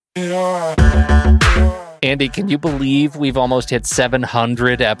Andy, can you believe we've almost hit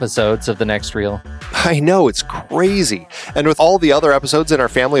 700 episodes of The Next Reel? I know, it's crazy. And with all the other episodes in our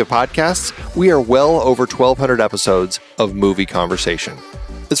family of podcasts, we are well over 1,200 episodes of movie conversation.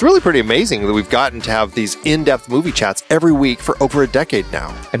 It's really pretty amazing that we've gotten to have these in-depth movie chats every week for over a decade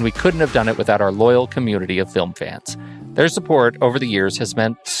now. And we couldn't have done it without our loyal community of film fans. Their support over the years has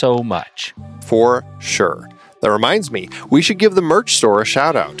meant so much. For sure. That reminds me, we should give the merch store a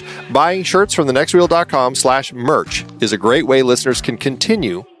shout out. Buying shirts from thenextreel.com/merch is a great way listeners can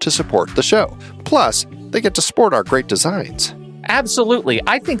continue to support the show. Plus, they get to sport our great designs. Absolutely.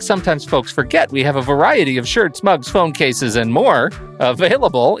 I think sometimes folks forget we have a variety of shirts, mugs, phone cases, and more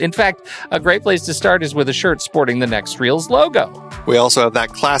available. In fact, a great place to start is with a shirt sporting the Next Reel's logo. We also have that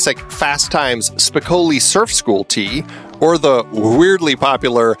classic Fast Times Spicoli Surf School tee, or the weirdly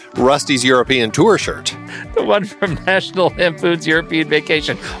popular Rusty's European Tour shirt. The one from National Lampoon's European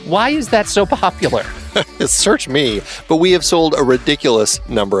Vacation. Why is that so popular? Search me, but we have sold a ridiculous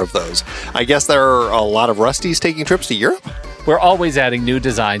number of those. I guess there are a lot of Rustys taking trips to Europe? We're always adding new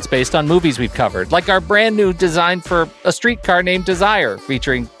designs based on movies we've covered, like our brand new design for a streetcar named Desire,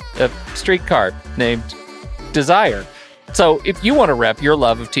 featuring a streetcar named Desire. So if you want to rep your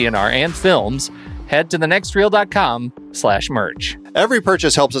love of TNR and films, head to thenextreel.com/merch. Every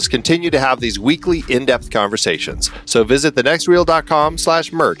purchase helps us continue to have these weekly in-depth conversations. So visit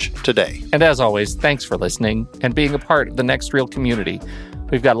thenextreel.com/merch today. And as always, thanks for listening and being a part of the Next Reel community.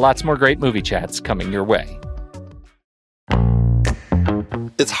 We've got lots more great movie chats coming your way.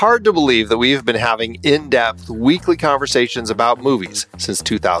 It's hard to believe that we've been having in-depth weekly conversations about movies since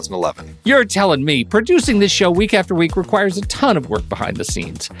 2011. You're telling me producing this show week after week requires a ton of work behind the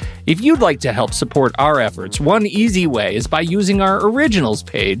scenes. If you'd like to help support our efforts, one easy way is by using our originals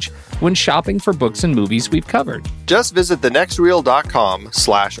page when shopping for books and movies we've covered. Just visit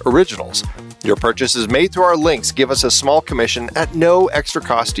thenextreel.com/originals. Your purchases made through our links give us a small commission at no extra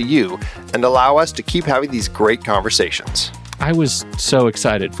cost to you and allow us to keep having these great conversations. I was so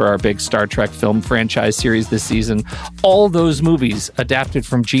excited for our big Star Trek film franchise series this season. All those movies adapted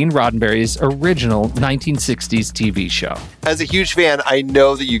from Gene Roddenberry's original 1960s TV show. As a huge fan, I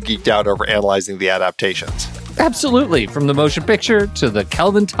know that you geeked out over analyzing the adaptations. Absolutely. From the motion picture to the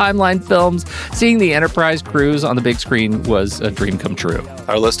Kelvin timeline films, seeing the Enterprise crews on the big screen was a dream come true.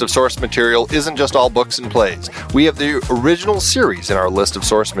 Our list of source material isn't just all books and plays. We have the original series in our list of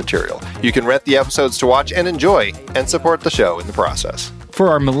source material. You can rent the episodes to watch and enjoy and support the show in the process. For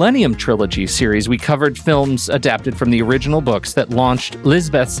our Millennium Trilogy series, we covered films adapted from the original books that launched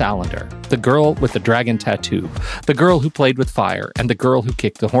Lisbeth Salander, The Girl with the Dragon Tattoo, The Girl Who Played with Fire, and The Girl Who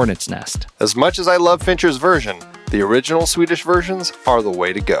Kicked the Hornet's Nest. As much as I love Fincher's version, the original Swedish versions are the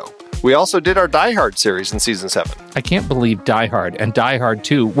way to go. We also did our Die Hard series in Season 7. I can't believe Die Hard and Die Hard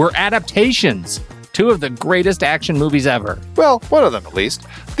 2 were adaptations. Two of the greatest action movies ever. Well, one of them at least.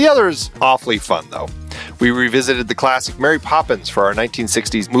 The other is awfully fun, though. We revisited the classic Mary Poppins for our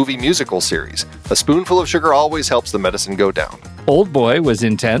 1960s movie musical series. A spoonful of sugar always helps the medicine go down. Old Boy was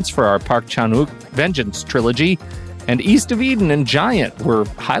intense for our Park Chan-wook Vengeance trilogy. And East of Eden and Giant were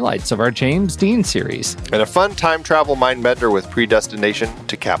highlights of our James Dean series. And a fun time travel mind bender with Predestination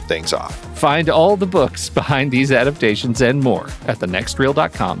to cap things off. Find all the books behind these adaptations and more at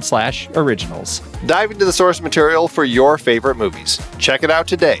thenextreel.com/originals. Dive into the source material for your favorite movies. Check it out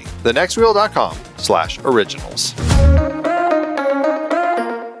today. thenextreel.com/originals.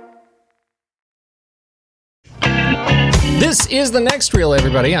 This is The Next Reel,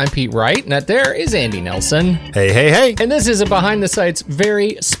 everybody. I'm Pete Wright, and that there is Andy Nelson. Hey, hey, hey. And this is a Behind the Sights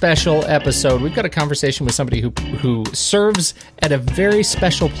very special episode. We've got a conversation with somebody who serves at a very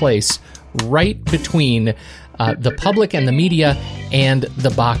special place right between the public and the media and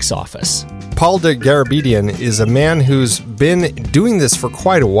the box office. Paul Degarabedian is a man who's been doing this for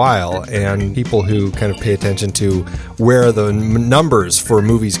quite a while, and people who kind of pay attention to where the numbers for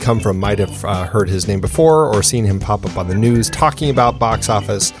movies come from might have heard his name before or seen him pop up on the news talking about box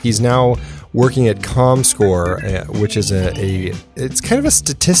office. He's now working at Comscore, which is it's kind of a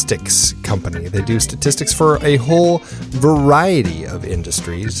statistics company. They do statistics for a whole variety of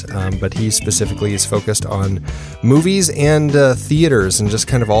industries, but he specifically is focused on movies and theaters and just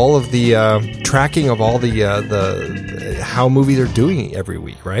kind of all of the tracking of all the how movies are doing every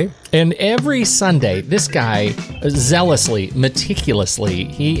week, right? And every Sunday, this guy zealously, meticulously,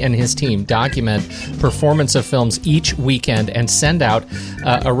 he and his team document performance of films each weekend and send out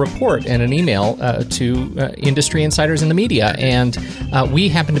a report and an email to industry insiders in the media. And we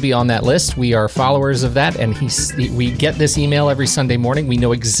happen to be on that list. We are followers of that. And we get this email every Sunday morning. We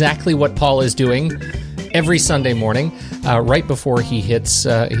know exactly what Paul is doing every Sunday morning, right before he hits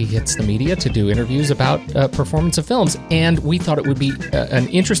the media to do interviews about performance of films. And we thought it would be an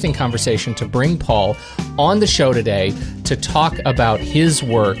interesting conversation to bring Paul on the show today to talk about his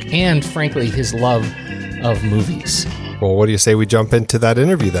work and, frankly, his love of movies. Well, what do you say we jump into that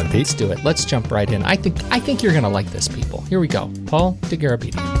interview then, Pete? Let's do it. Let's jump right in. I think you're going to like this, people. Here we go. Paul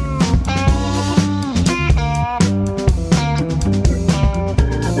Degarabedian.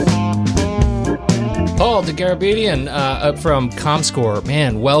 Paul Degarabedian from Comscore.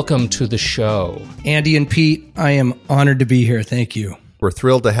 Man, welcome to the show. Andy and Pete, I am honored to be here. Thank you. We're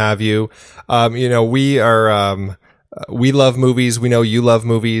thrilled to have you. We love movies. We know you love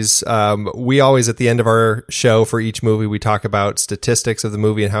movies. We always, at the end of our show for each movie, we talk about statistics of the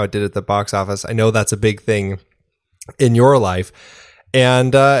movie and how it did at the box office. I know that's a big thing in your life.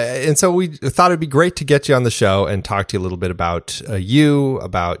 And so we thought it'd be great to get you on the show and talk to you a little bit about you,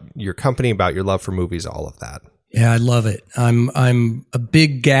 about your company, about your love for movies, all of that. Yeah, I love it. I'm a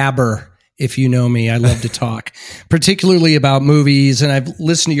big gabber. If you know me, I love to talk, particularly about movies. And I've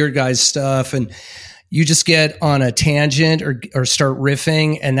listened to your guys' stuff, and you just get on a tangent or start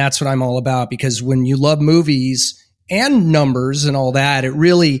riffing. And that's what I'm all about, because when you love movies and numbers and all that,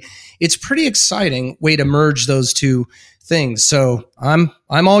 it's pretty exciting way to merge those two things. So I'm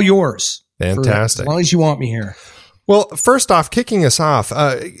all yours. Fantastic. As long as you want me here. Well, first off, kicking us off,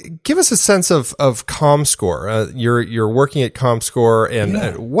 give us a sense of Comscore. You're working at Comscore,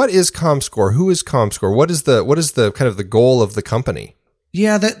 and what is Comscore? Who is Comscore? What is the kind of the goal of the company?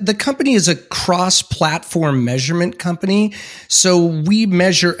 Yeah, the company is a cross-platform measurement company. So we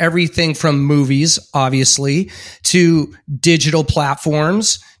measure everything from movies, obviously, to digital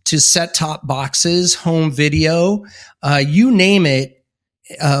platforms, to set-top boxes, home video, you name it,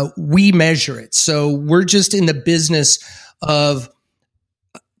 we measure it. So we're just in the business of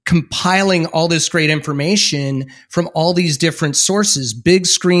compiling all this great information from all these different sources, big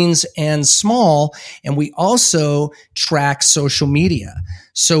screens and small. And we also track social media.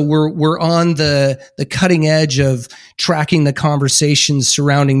 So we're on the cutting edge of tracking the conversations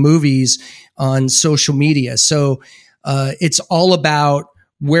surrounding movies on social media. So it's all about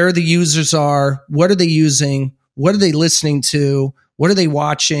where the users are, what are they using, what are they listening to, what are they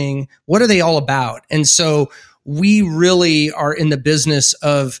watching, what are they all about? And so we really are in the business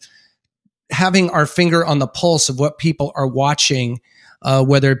of having our finger on the pulse of what people are watching,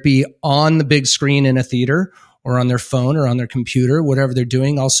 whether it be on the big screen in a theater or on their phone or on their computer, whatever they're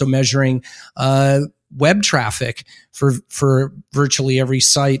doing. Also measuring web traffic for virtually every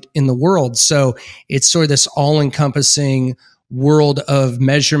site in the world. So it's sort of this all-encompassing world of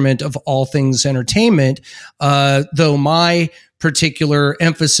measurement of all things entertainment, though my particular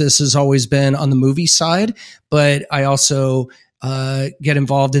emphasis has always been on the movie side, but I also get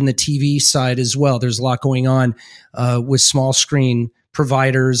involved in the TV side as well. There's a lot going on with small screen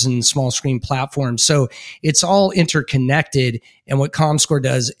providers and small screen platforms. So it's all interconnected. And what Comscore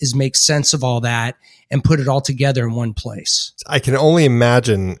does is make sense of all that and put it all together in one place. I can only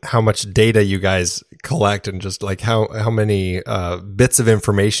imagine how much data you guys collect, and just like how many bits of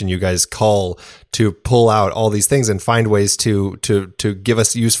information you guys cull to pull out all these things and find ways to give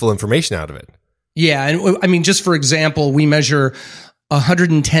us useful information out of it. Yeah. And I mean, just for example, we measure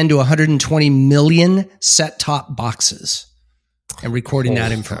 110 to 120 million set-top boxes and recording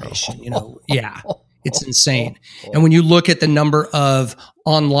that information, yeah, it's insane. And when you look at the number of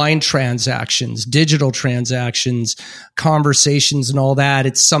online transactions, digital transactions, conversations and all that,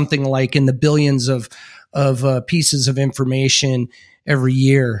 it's something like in the billions of pieces of information every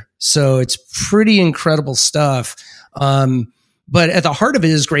year. So it's pretty incredible stuff. But at the heart of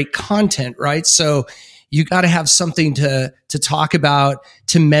it is great content, right? So you got to have something to talk about,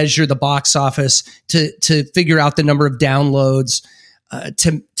 to measure the box office, to figure out the number of downloads,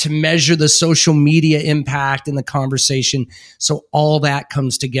 to measure the social media impact in the conversation. So all that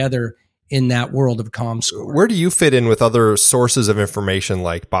comes together in that world of Comscore. Where do you fit in with other sources of information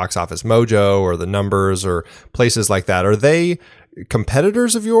like Box Office Mojo or the numbers or places like that? Are they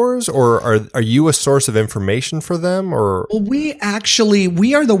competitors of yours, or are you a source of information for them? Or well, we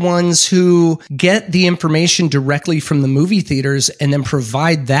are the ones who get the information directly from the movie theaters and then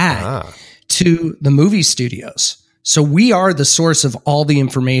provide that to the movie studios. So we are the source of all the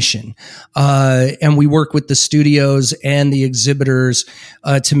information, and we work with the studios and the exhibitors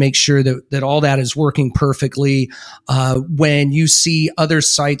to make sure that all that is working perfectly. When you see other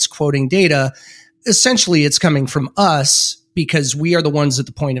sites quoting data, essentially it's coming from us because we are the ones at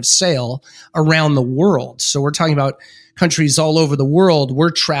the point of sale around the world. So we're talking about countries all over the world.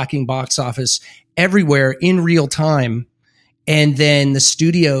 We're tracking box office everywhere in real time, and then the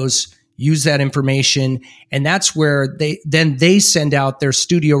studios use that information. And that's where they send out their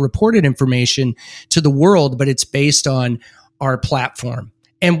studio reported information to the world, but it's based on our platform.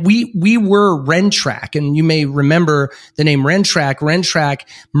 And we were Rentrack, and you may remember the name Rentrack. Rentrack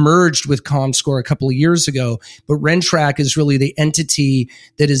merged with Comscore a couple of years ago, but Rentrack is really the entity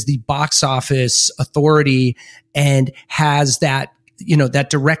that is the box office authority and has that, that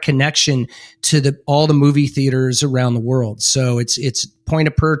direct connection to all the movie theaters around the world. So it's point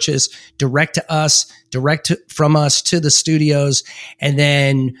of purchase, direct to us, from us to the studios. And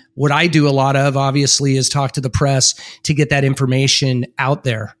then what I do a lot of, obviously, is talk to the press to get that information out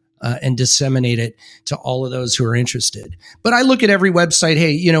there and disseminate it to all of those who are interested. But I look at every website.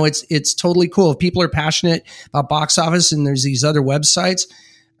 Hey, it's totally cool. If people are passionate about box office and there's these other websites,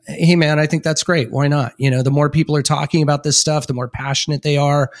 hey man, I think that's great. Why not? The more people are talking about this stuff, the more passionate they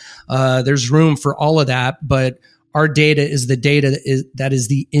are. There's room for all of that, but our data is the data that is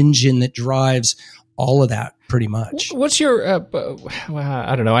the engine that drives all of that pretty much. What's your, I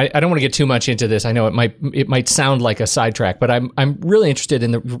don't know. I don't want to get too much into this. I know it might sound like a sidetrack, but I'm really interested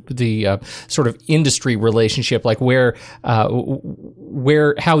in the sort of industry relationship, like how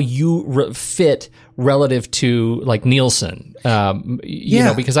you fit relative to like Nielsen,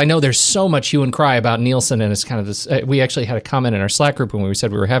 because I know there's so much hue and cry about Nielsen, and it's kind of this. We actually had a comment in our Slack group when we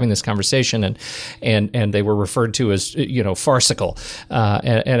said we were having this conversation, and they were referred to as farcical.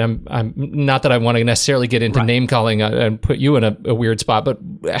 And I'm not that I want to necessarily get into name calling and put you in a weird spot, but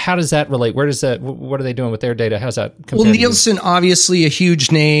how does that relate? What are they doing with their data? How's that compare? Well, Nielsen, obviously a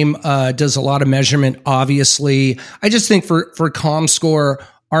huge name, does a lot of measurement. Obviously, I just think for Comscore,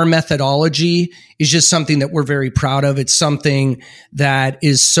 our methodology is just something that we're very proud of. It's something that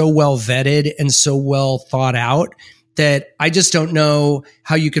is so well vetted and so well thought out that I just don't know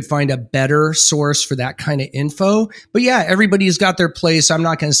how you could find a better source for that kind of info. But yeah, everybody's got their place. I'm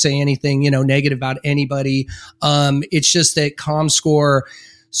not going to say anything, negative about anybody. It's just that Comscore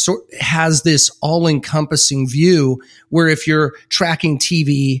has this all-encompassing view where if you're tracking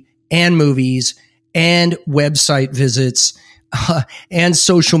TV and movies and website visits, and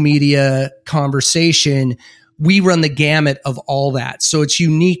social media conversation, we run the gamut of all that. So it's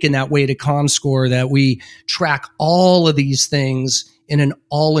unique in that way to Comscore that we track all of these things in an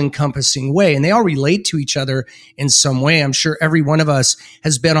all-encompassing way. And they all relate to each other in some way. I'm sure every one of us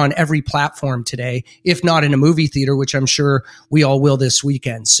has been on every platform today, if not in a movie theater, which I'm sure we all will this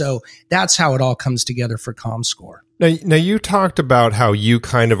weekend. So that's how it all comes together for Comscore. Now you talked about how you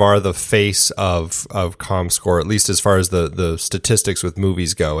kind of are the face of Comscore, at least as far as the statistics with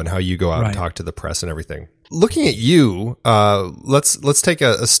movies go, and how you go out and talk to the press and everything. Looking at you, let's take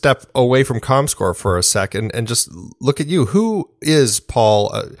a step away from Comscore for a second and just look at you. Who is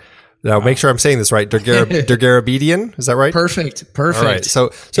Paul? Now, make sure I'm saying this right. Degarabedian, is that right? Perfect. All right.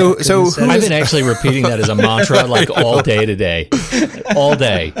 So I've been actually repeating that as a mantra like all day today, all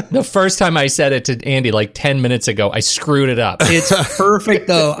day. The first time I said it to Andy like 10 minutes ago, I screwed it up. It's perfect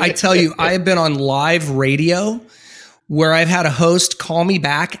though. I tell you, I have been on live radio where I've had a host call me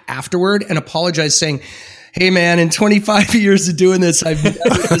back afterward and apologize, saying, "Hey man, in 25 years of doing this, I've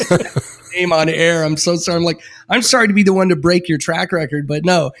never name on air. I'm so sorry." I'm like, I'm sorry to be the one to break your track record, but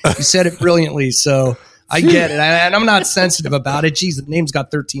no, you said it brilliantly. So I get it. And I'm not sensitive about it. Geez, the name's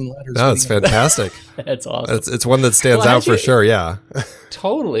got 13 letters. No, it's fantastic. That's awesome. It's one that stands out for sure. Yeah.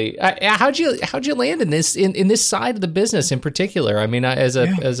 Totally. How'd you land in this side of the business in particular? I mean, as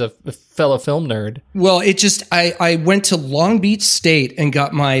a fellow film nerd. Well, I went to Long Beach State and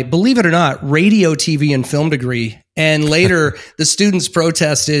got my, believe it or not, radio, TV, and film degree. And later the students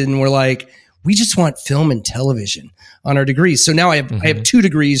protested and were like, "We just want film and television on our degrees." So now I have 2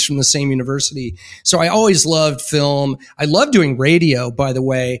 degrees from the same university. So I always loved film. I love doing radio, by the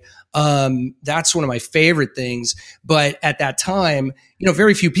way. That's one of my favorite things. But at that time,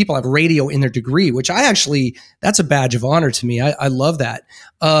 very few people have radio in their degree, which that's a badge of honor to me. I love that.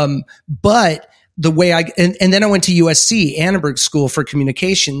 But the way and then I went to USC, Annenberg School for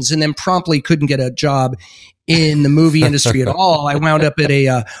Communications, and then promptly couldn't get a job in the movie industry at all. I wound up at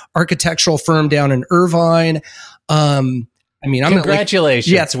a architectural firm down in Irvine.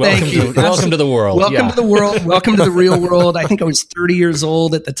 Congratulations. Yes, thank you. Welcome to the world. Welcome to the world. Welcome to the real world. I think I was 30 years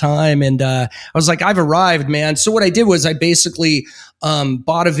old at the time. And I was like, I've arrived, man. So what I did was I basically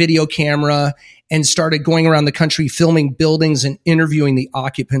bought a video camera and started going around the country filming buildings and interviewing the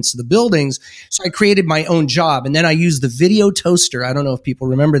occupants of the buildings. So I created my own job. And then I used the video toaster. I don't know if people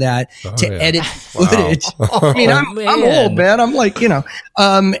remember that to edit footage. I mean, I'm old, man. I'm like,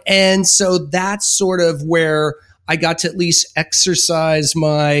 and so that's sort of where I got to at least exercise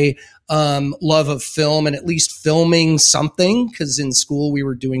my love of film and at least filming something, because in school we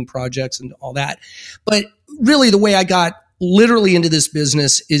were doing projects and all that. But really the way I got literally into this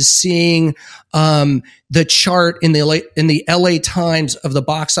business is seeing the chart in the LA Times of the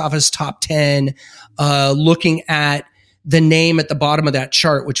box office top 10, looking at the name at the bottom of that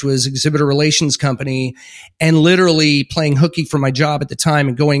chart, which was Exhibitor Relations Company, and literally playing hooky for my job at the time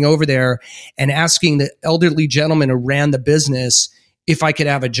and going over there and asking the elderly gentleman who ran the business if I could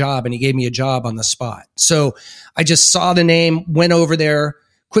have a job. And he gave me a job on the spot. So I just saw the name, went over there,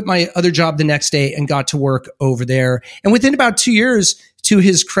 quit my other job the next day, and got to work over there. And within about 2 years, to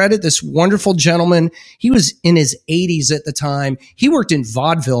his credit, this wonderful gentleman, he was in his 80s at the time. He worked in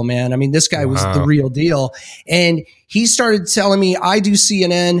vaudeville, man. I mean, this guy was the real deal. And he started telling me, I do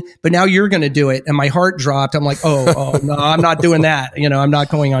CNN, but now you're going to do it. And my heart dropped. I'm like, oh, no, I'm not doing that. I'm not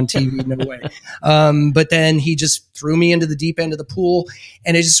going on TV. No way. But then he just threw me into the deep end of the pool.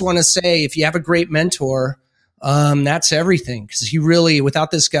 And I just want to say, if you have a great mentor, that's everything. Because he really, without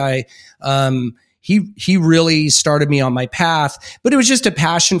this guy, he really started me on my path. But it was just a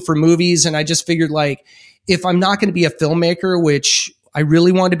passion for movies, and I just figured, like, if I'm not going to be a filmmaker, which I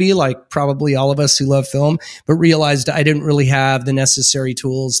really wanted to be, like probably all of us who love film, but realized I didn't really have the necessary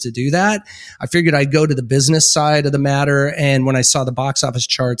tools to do that, I figured I'd go to the business side of the matter. And when I saw the box office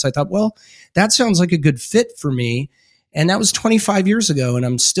charts, I thought, well, that sounds like a good fit for me. And that was 25 years ago, and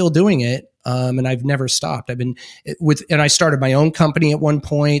I'm still doing it. And I've never stopped. And I started my own company at one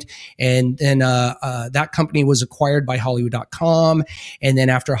point, and then that company was acquired by Hollywood.com. And then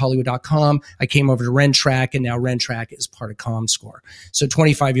after Hollywood.com, I came over to Rentrack, and now Rentrack is part of Comscore. So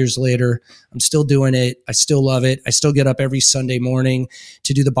 25 years later, I'm still doing it. I still love it. I still get up every Sunday morning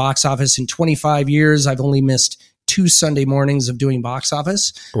to do the box office. In 25 years, I've only missed 2 Sunday mornings of doing box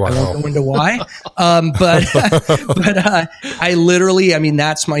office. Wow. I won't go into why. But I literally,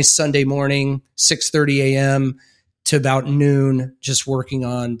 that's my Sunday morning, 6:30 a.m. to about noon, just working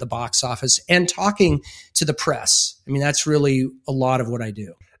on the box office and talking to the press. That's really a lot of what I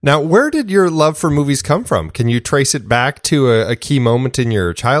do. Now, where did your love for movies come from? Can you trace it back to a key moment in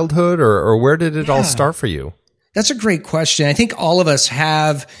your childhood, or where did it all start for you? That's a great question. I think all of us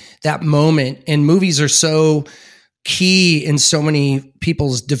have that moment, and movies are so key in so many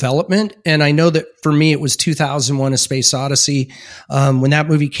people's development. And I know that for me, it was 2001: A Space Odyssey. When that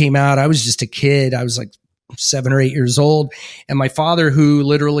movie came out, I was just a kid. I was like 7 or 8 years old. And my father, who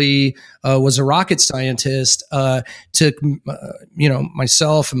literally was a rocket scientist, took,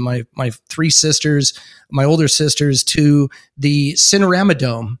 myself and my 3 sisters, my older sisters, to the Cinerama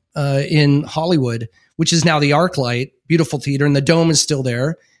Dome in Hollywood, which is now the ArcLight, beautiful theater. And the dome is still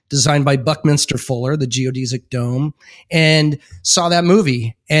there, designed by Buckminster Fuller, the geodesic dome, and saw that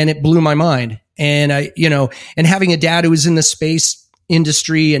movie, and it blew my mind. And and having a dad who was in the space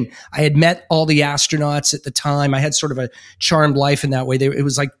industry, and I had met all the astronauts at the time. I had sort of a charmed life in that way. It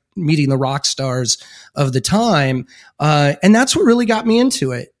was like meeting the rock stars of the time. And that's what really got me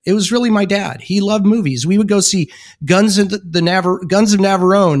into it. It was really my dad. He loved movies. We would go see Guns of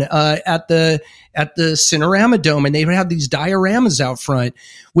Navarone at the Cinerama Dome, and they would have these dioramas out front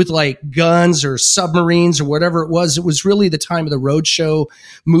with like guns or submarines or whatever it was. It was really the time of the roadshow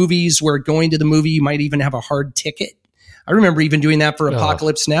movies, where going to the movie, you might even have a hard ticket. I remember even doing that for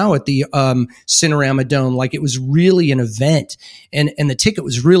Apocalypse Now at the Cinerama Dome. Like, it was really an event, and the ticket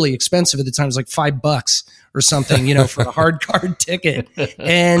was really expensive at the time. It was like $5 or something, for a hard card ticket.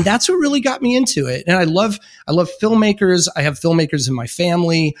 And that's what really got me into it. And I love filmmakers. I have filmmakers in my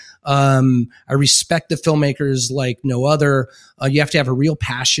family. I respect the filmmakers like no other. You have to have a real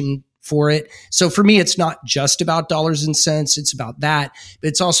passion for it. So for me, it's not just about dollars and cents. It's about that, but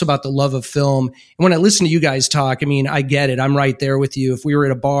it's also about the love of film. And when I listen to you guys talk, I get it. I'm right there with you. If we were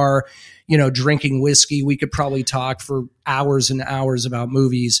at a bar, drinking whiskey, we could probably talk for hours and hours about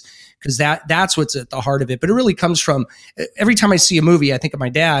movies, because that's what's at the heart of it. But it really comes from, every time I see a movie, I think of my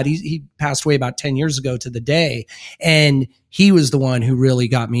dad. He passed away about 10 years ago to the day, and he was the one who really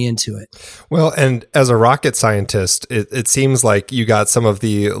got me into it. Well, and as a rocket scientist, it seems like you got some of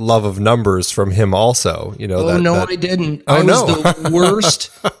the love of numbers from him also. I didn't. I was the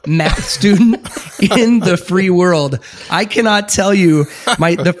worst math student in the free world. I cannot tell you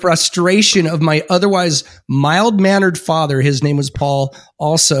the frustration of my otherwise mild-mannered father. His name was Paul,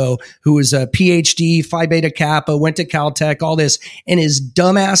 also, who was a PhD, Phi Beta Kappa, went to Caltech, all this, and his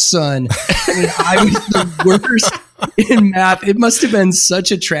dumbass son. I was the worst in math. It must have been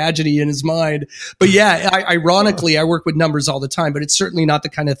such a tragedy in his mind. But yeah, ironically, I work with numbers all the time, but it's certainly not the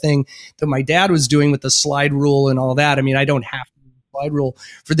kind of thing that my dad was doing with the slide rule and all that. I don't have to do the slide rule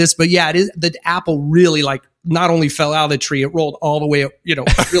for this, but yeah, it is. The Apple really not only fell out of the tree, it rolled all the way up,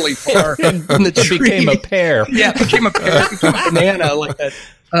 really far from the tree. It became a pear. Yeah, it became a pear. It became a banana like that.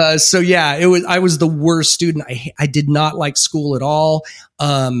 I was the worst student. I did not like school at all.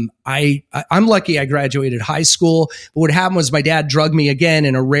 I'm lucky I graduated high school, but what happened was my dad drugged me again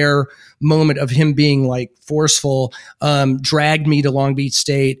in a rare moment of him being like forceful, dragged me to Long Beach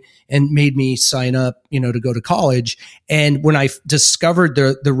State and made me sign up, to go to college. And when I discovered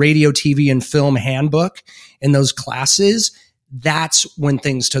the radio, TV, and film handbook in those classes, that's when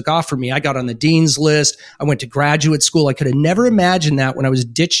things took off for me. I got on the dean's list. I went to graduate school. I could have never imagined that when I was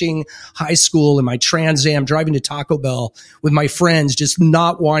ditching high school in my Trans Am, driving to Taco Bell with my friends, just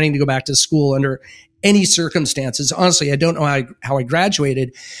not wanting to go back to school under any circumstances. Honestly, I don't know how I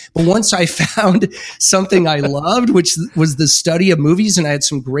graduated. But once I found something I loved, which was the study of movies, and I had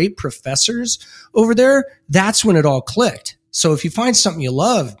some great professors over there, that's when it all clicked. So if you find something you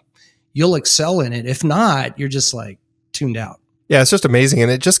love, you'll excel in it. If not, you're just like tuned out. Yeah, it's just amazing.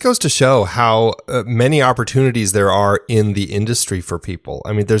 And it just goes to show how many opportunities there are in the industry for people.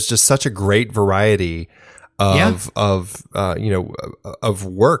 I mean, there's just such a great variety of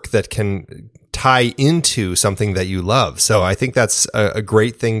work that can tie into something that you love. So I think that's a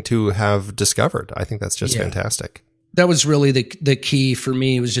great thing to have discovered. I think that's just fantastic. That was really the key for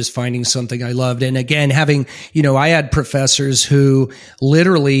me, was just finding something I loved. And again, having, I had professors who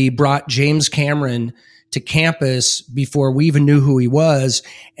literally brought James Cameron to campus before we even knew who he was.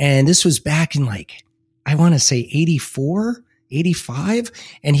 And this was back in I want to say 84, 85.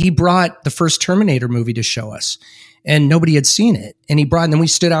 And he brought the first Terminator movie to show us, and nobody had seen it. And then we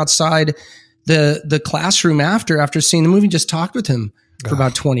stood outside the classroom after seeing the movie, just talked with him for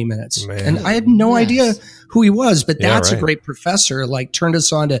about 20 minutes. Man. And I had no idea who he was, but that's a great professor. Turned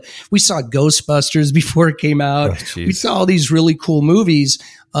us on to, we saw Ghostbusters before it came out. We saw all these really cool movies.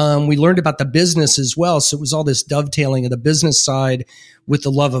 We learned about the business as well. So it was all this dovetailing of the business side with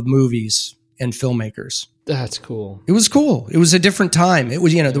the love of movies and filmmakers. That's cool. It was cool. It was a different time. It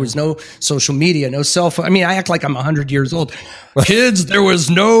was, there was no social media, no cell phone. I mean, I act like I'm 100 years old. Kids, there was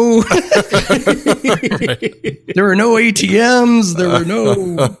no, there were no ATMs. There were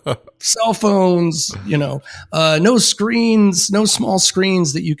no cell phones, no screens, no small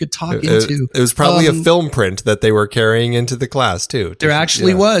screens that you could talk into. It was probably a film print that they were carrying into the class too. There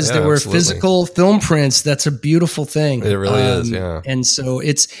actually was. Yeah, there were physical film prints. That's a beautiful thing. It really is. Yeah. And so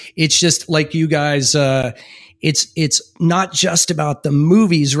it's just like you guys, it's not just about the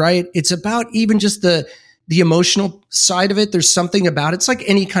movies, right? It's about even just the emotional side of it. There's something about it. It's like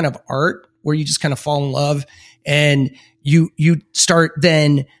any kind of art where you just kind of fall in love and you start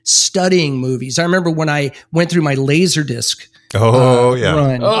then studying movies. I remember when I went through my Laserdisc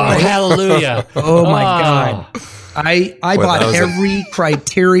run. Oh, hallelujah. Oh my God. I bought every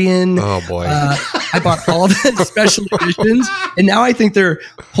Criterion. Oh boy. I bought all the special editions, and now I think they're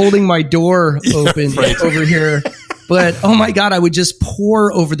holding my door open over here. But oh my God, I would just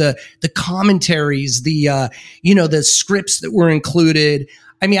pour over the commentaries, the scripts that were included.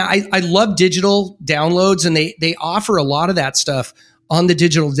 I mean, I love digital downloads, and they offer a lot of that stuff on the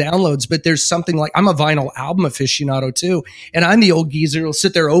digital downloads, but there's something like, I'm a vinyl album aficionado too. And I'm the old geezer who'll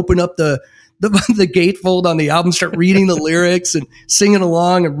sit there, open up the gatefold on the album, start reading the lyrics and singing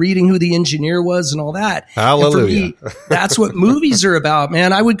along and reading who the engineer was and all that. Hallelujah. And for me, that's what movies are about,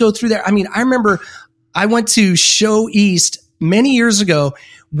 man. I would go through there. I mean, I remember I went to Show East many years ago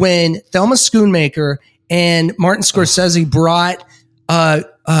when Thelma Schoonmaker and Martin Scorsese brought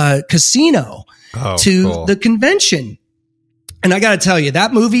Casino to the convention. And I got to tell you,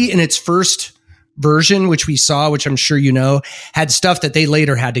 that movie in its first version, which we saw, which I'm sure had stuff that they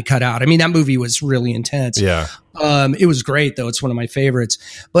later had to cut out. I mean, that movie was really intense. Yeah. It was great though. It's one of my favorites.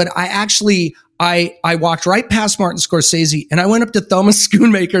 But I walked right past Martin Scorsese and I went up to Thelma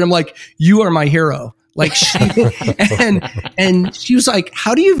Schoonmaker and I'm like, you are my hero. Like and she was like,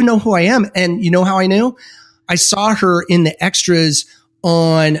 how do you even know who I am? And you know how I knew? I saw her in the extras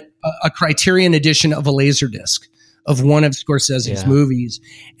on a Criterion edition of a Laserdisc of one of Scorsese's movies.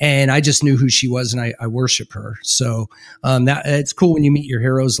 And I just knew who she was and I worship her. So, that it's cool when you meet your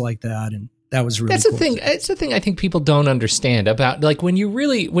heroes like that. And that was really cool. It's the thing I think people don't understand about, like, when you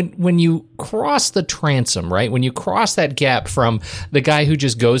really, when you cross the transom, right? When you cross that gap from the guy who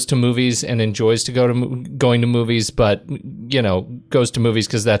just goes to movies and enjoys to going to movies, but, goes to movies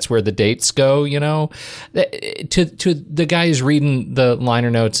because that's where the dates go, to the guy who's reading the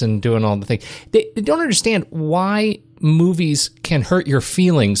liner notes and doing all the things. They don't understand why movies can hurt your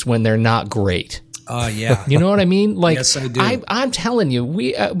feelings when they're not great. Yeah. You know what I mean? Like, yes, I do. I'm telling you,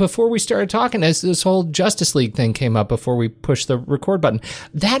 we before we started talking, as this whole Justice League thing came up before we pushed the record button,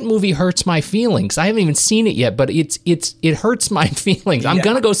 that movie hurts my feelings. I haven't even seen it yet, but it hurts my feelings. I'm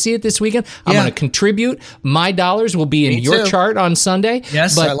gonna go see it this weekend. I'm gonna contribute. My dollars will be in your chart on Sunday.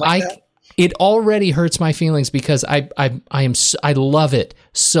 Yes, but I like that. It already hurts my feelings because I love it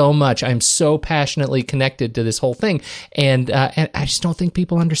so much. I'm so passionately connected to this whole thing, and I just don't think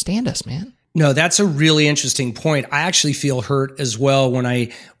people understand us, man. No, that's a really interesting point. I actually feel hurt as well when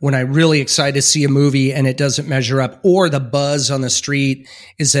I really excited to see a movie and it doesn't measure up, or the buzz on the street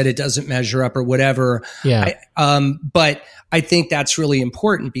is that it doesn't measure up or whatever. Yeah. But I think that's really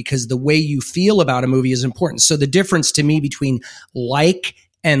important because the way you feel about a movie is important. So the difference to me between like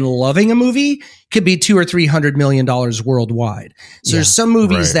and loving a movie could be $200 or $300 million worldwide. So there's some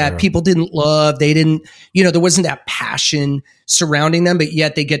movies that people didn't love. They didn't, there wasn't that passion surrounding them, but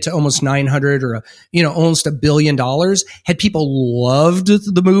yet they get to almost 900 or, almost $1 billion. Had people loved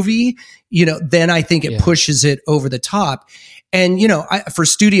the movie, then I think it pushes it over the top. And, for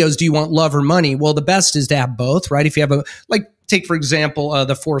studios, do you want love or money? Well, the best is to have both, right? If you have take, for example,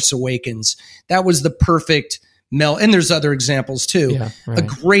 The Force Awakens, that was the perfect and there's other examples too. Yeah, right. A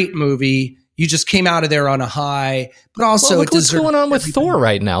great movie. You just came out of there on a high, but also look what's going on with Thor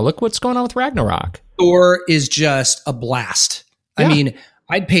right now. Look what's going on with Ragnarok. Thor is just a blast. Yeah. I mean,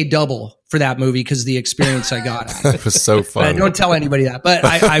 I'd pay double for that movie because the experience I got. It was so fun. Don't tell anybody that, but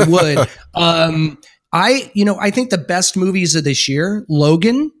I would. I think the best movies of this year,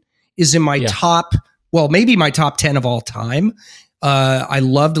 Logan is in my top, maybe my top 10 of all time. I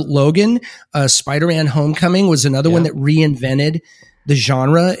loved Logan. Spider-Man Homecoming was another one that reinvented the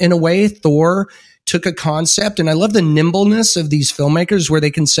genre in a way. Thor took a concept, and I love the nimbleness of these filmmakers where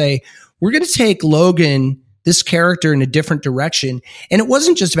they can say, we're going to take Logan, this character, in a different direction. And it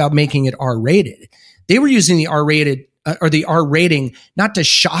wasn't just about making it R-rated. They were using the R-rated or the R rating not to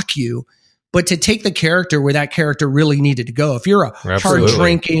shock you, but to take the character where that character really needed to go. If you're a hard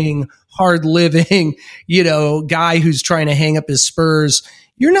drinking, hard living, guy who's trying to hang up his spurs,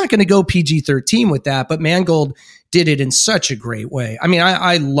 you're not going to go PG-13 with that. But Mangold did it in such a great way. I mean,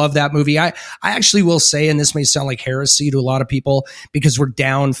 I love that movie. I actually will say, and this may sound like heresy to a lot of people because we're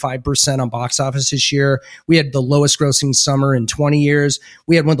down 5% on box office this year. We had the lowest grossing summer in 20 years.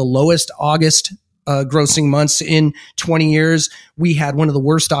 We had one of the lowest August grossing months in 20 years. We had one of the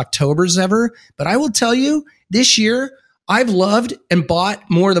worst Octobers ever. But I will tell you, this year, I've loved and bought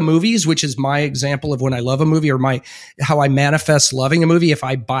more of the movies, which is my example of when I love a movie or how I manifest loving a movie. If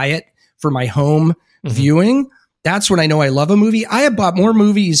I buy it for my home viewing, that's when I know I love a movie. I have bought more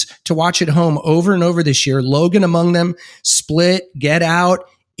movies to watch at home over and over this year. Logan among them, Split, Get Out,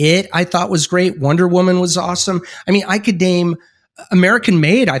 It, I thought was great. Wonder Woman was awesome. I mean, I could name American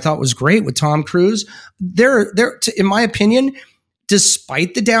Made, I thought was great with Tom Cruise. There, in my opinion,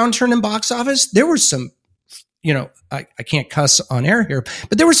 despite the downturn in box office, there were some, I can't cuss on air here,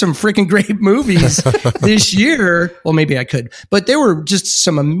 but there were some freaking great movies this year. Well, maybe I could, but there were just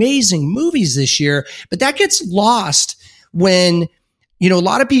some amazing movies this year. But that gets lost when, a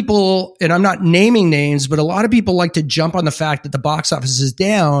lot of people, and I'm not naming names, but a lot of people like to jump on the fact that the box office is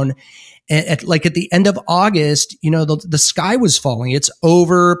down. At the end of August, the sky was falling. It's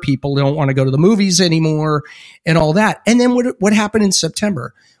over. People don't want to go to the movies anymore and all that. And then what happened in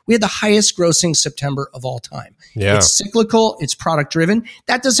September? We had the highest grossing September of all time. Yeah. It's cyclical. It's product driven.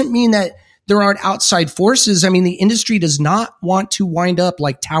 That doesn't mean that there aren't outside forces. I mean, the industry does not want to wind up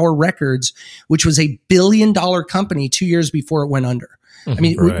like Tower Records, which was $1 billion company 2 years before it went under. I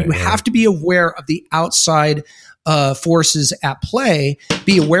mean, you have to be aware of the outside forces at play,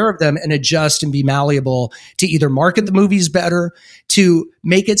 be aware of them and adjust and be malleable to either market the movies better, to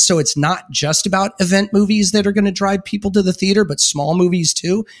make it so it's not just about event movies that are going to drive people to the theater, but small movies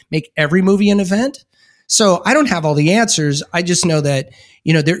too, make every movie an event. So I don't have all the answers. I just know that,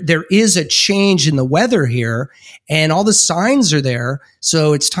 there is a change in the weather here and all the signs are there.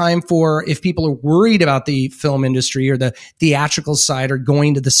 So it's time for, if people are worried about the film industry or the theatrical side or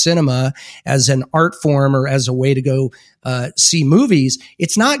going to the cinema as an art form or as a way to go see movies,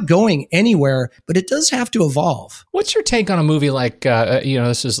 it's not going anywhere, but it does have to evolve. What's your take on a movie like,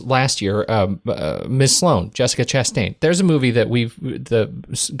 this is last year, Miss Sloane, Jessica Chastain? There's a movie that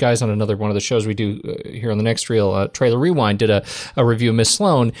the guys on another one of the shows we do here on the Next Reel, Trailer Rewind, did a review of Miss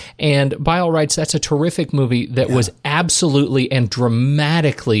Sloane, and by all rights, that's a terrific movie that was absolutely and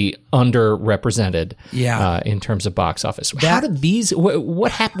dramatically underrepresented in terms of box office. How did these,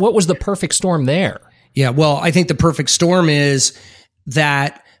 what was the perfect storm there? Yeah, well, I think the perfect storm is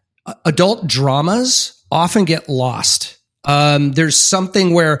that adult dramas often get lost There's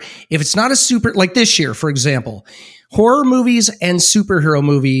something where if it's not a super, like this year, for example, horror movies and superhero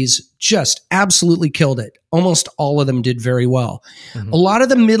movies just absolutely killed it. Almost all of them did very well. A lot of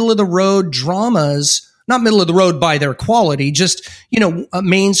the middle of the road dramas, not middle of the road by their quality, just, a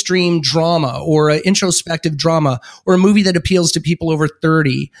mainstream drama or an introspective drama or a movie that appeals to people over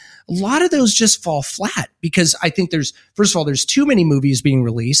 30. A lot of those just fall flat because I think first of all, there's too many movies being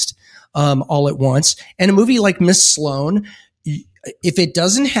released all at once. And a movie like Miss Sloane, if it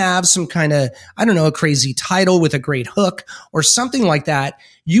doesn't have some kind of, a crazy title with a great hook or something like that,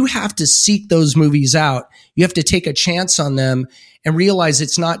 you have to seek those movies out. You have to take a chance on them and realize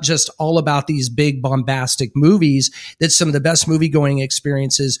it's not just all about these big bombastic movies, that some of the best movie going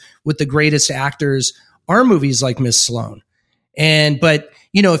experiences with the greatest actors are movies like Miss Sloane. But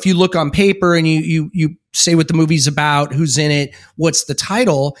if you look on paper and you say what the movie's about, who's in it, what's the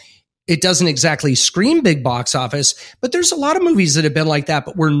title, it doesn't exactly scream big box office, but there's a lot of movies that have been like that,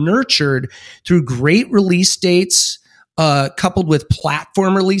 but were nurtured through great release dates, coupled with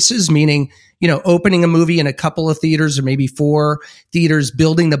platform releases, meaning, opening a movie in a couple of theaters or maybe 4 theaters,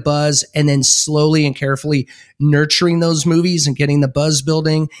 building the buzz, and then slowly and carefully nurturing those movies and getting the buzz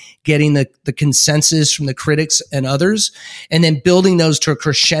building, getting the consensus from the critics and others, and then building those to a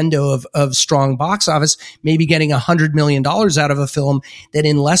crescendo of strong box office, maybe getting $100 million out of a film that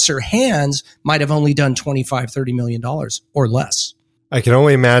in lesser hands might have only done $25-30 million or less. I can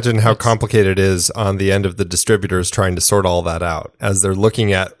only imagine how complicated it is on the end of the distributors trying to sort all that out as they're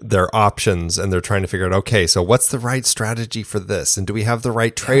looking at their options and they're trying to figure out, okay, so what's the right strategy for this? And do we have the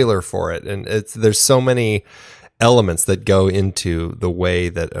right trailer for it? And there's so many elements that go into the way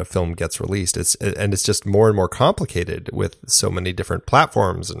that a film gets released. It's just more and more complicated with so many different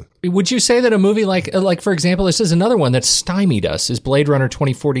platforms. And would you say that a movie like for example, this is another one that stymied us, is Blade Runner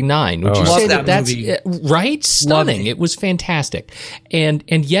 2049? Would you say that's movie. Right? Stunning. It was fantastic, and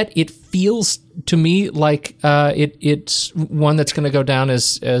yet it feels to me like it's one that's going to go down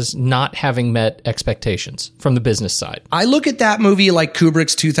as not having met expectations from the business side. I look at that movie like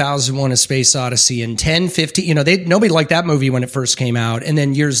Kubrick's 2001: A Space Odyssey, and 10, 50, nobody liked that movie when it first came out, and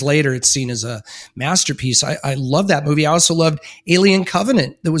then years later it's seen as a masterpiece. I love that movie. I also loved Alien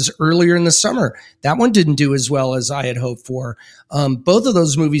Covenant that was earlier in the summer. That one didn't do as well as I had hoped for. Both of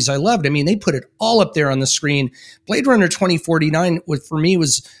those movies I loved. I mean, they put it all up there on the screen. Blade Runner 2049 for me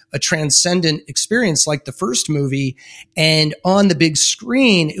was a transcendent experience like the first movie. And on the big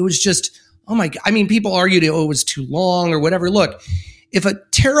screen, it was just, oh my God. I mean, people argued it was too long or whatever. Look, if a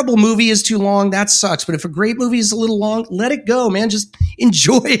terrible movie is too long, that sucks. But if a great movie is a little long, let it go, man. Just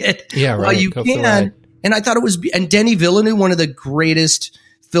enjoy it while you can. And I thought it was, and Denis Villeneuve, one of the greatest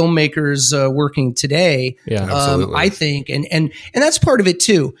filmmakers working today, I think. And that's part of it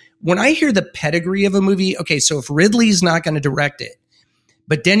too. When I hear the pedigree of a movie, okay, so if Ridley's not going to direct it,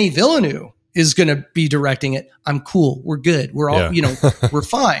 but Denis Villeneuve is going to be directing it, I'm cool. We're good. We're all, we're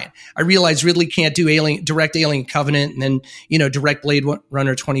fine. I realize Ridley can't do direct Alien Covenant and then, direct Blade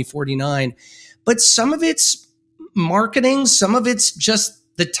Runner 2049. But some of it's marketing, some of it's just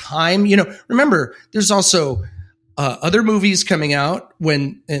the time. Remember, there's also other movies coming out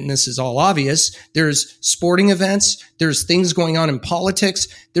and this is all obvious, there's sporting events, there's things going on in politics.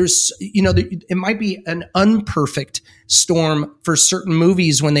 There's, it might be an unperfect storm for certain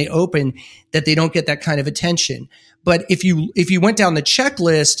movies when they open that they don't get that kind of attention. But if you went down the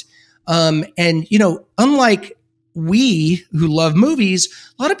checklist, unlike we who love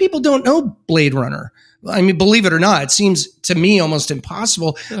movies, a lot of people don't know Blade Runner. I mean, believe it or not, it seems to me almost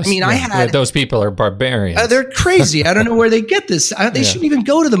impossible. I mean, those people are barbarians. They're crazy. I don't know where they get this. They shouldn't even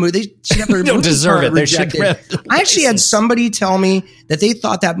go to the movie. They should have their don't deserve it. They should. I actually had somebody tell me that they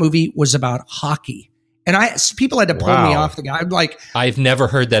thought that movie was about hockey. And people had to pull me off the guy. I'm like, I've never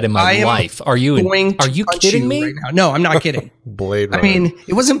heard that in my life. Are you kidding me? Right now. No, I'm not kidding. Blade Runner. I mean,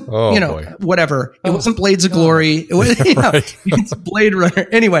 it wasn't, whatever. It wasn't Blades of Glory. It was, it's Blade Runner.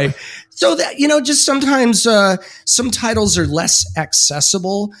 Anyway, so that, just sometimes some titles are less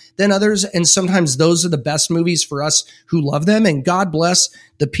accessible than others. And sometimes those are the best movies for us who love them. And God bless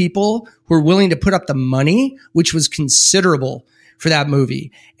the people who are willing to put up the money, which was considerable for that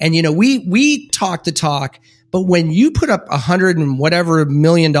movie. And, we talk the talk, but when you put up $100 and whatever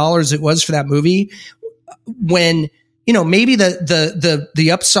million it was for that movie, when, maybe the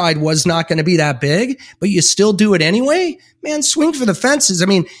upside was not going to be that big, but you still do it anyway, man, swing for the fences. I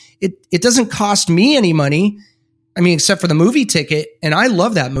mean, it doesn't cost me any money. I mean, except for the movie ticket. And I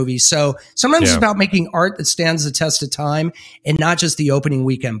love that movie. So sometimes it's about making art that stands the test of time and not just the opening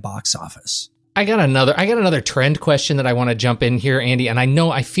weekend box office. I got another trend question that I want to jump in here, Andy. And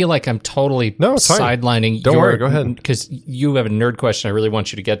I feel like I'm totally sidelining. Don't worry, go ahead. Because you have a nerd question I really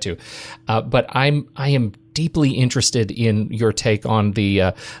want you to get to. But I am deeply interested in your take on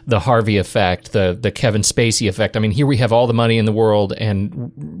the Harvey effect, the Kevin Spacey effect. I mean, here we have all the money in the world,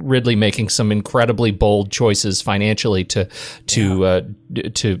 and Ridley making some incredibly bold choices financially to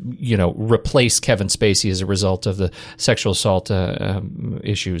replace Kevin Spacey as a result of the sexual assault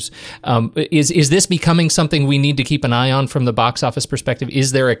issues. Is this becoming something we need to keep an eye on from the box office perspective?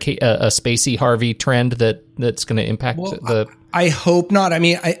 Is there a Spacey Harvey trend that's going to impact the? I hope not. I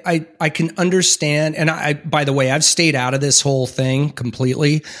mean, I can understand, and by the way, I've stayed out of this whole thing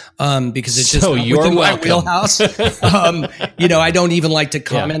completely because it's just not within my wheelhouse. I don't even like to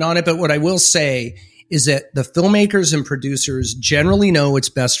comment on it. But what I will say is that the filmmakers and producers generally know what's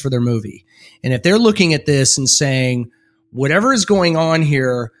best for their movie, and if they're looking at this and saying, whatever is going on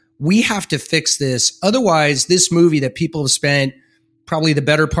here, we have to fix this. Otherwise, this movie that people have spent probably the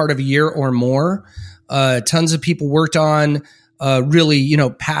better part of a year or more, tons of people worked on. Really,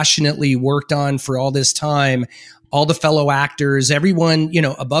 passionately worked on for all this time, all the fellow actors, everyone,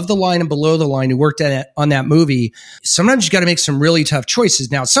 above the line and below the line who worked on that movie. Sometimes you got to make some really tough choices.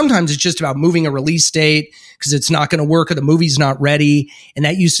 Now, sometimes it's just about moving a release date because it's not going to work or the movie's not ready. And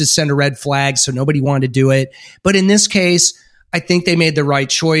that used to send a red flag. So nobody wanted to do it. But in this case, I think they made the right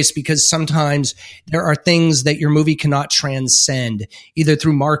choice because sometimes there are things that your movie cannot transcend either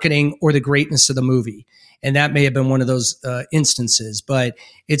through marketing or the greatness of the movie. And that may have been one of those instances, but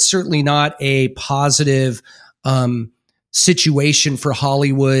it's certainly not a positive situation for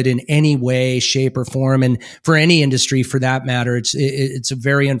Hollywood in any way, shape, or form, and for any industry for that matter. It's a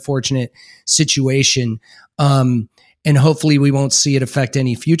very unfortunate situation. And hopefully we won't see it affect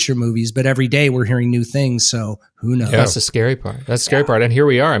any future movies, but every day we're hearing new things. So who knows? Yeah. That's the scary part. That's the scary part. And here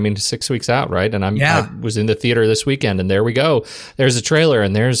we are. I mean, 6 weeks out, right? And I was in the theater this weekend, and there we go. There's a trailer,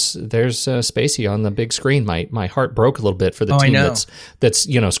 and there's Spacey on the big screen. My heart broke a little bit for the team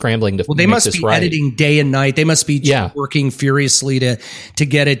that's scrambling to. Well, they must be editing day and night. They must be working furiously to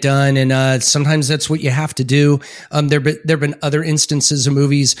get it done. And sometimes that's what you have to do. There've been other instances of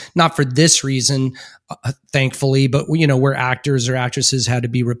movies, not for this reason, thankfully, but where actors or actresses had to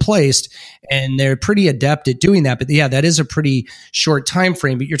be replaced, and they're pretty adept at doing that. But yeah, that is a pretty short time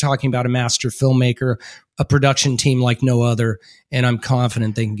frame, but you're talking about a master filmmaker, a production team like no other, and I'm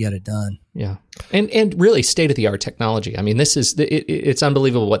confident they can get it done. Yeah. And really state-of-the-art technology. I mean, it's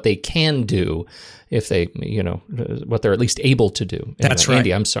unbelievable what they can do if they, what they're at least able to do. Anyway, that's right.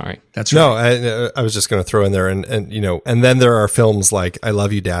 Andy, I'm sorry. That's right. No, I was just going to throw in there, and then there are films like I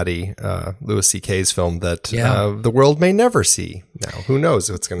Love You, Daddy, Louis C.K.'s film that the world may never see. Now, who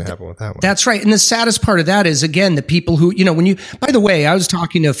knows what's going to happen with that one? That's right. And the saddest part of that is, again, the people who, by the way, I was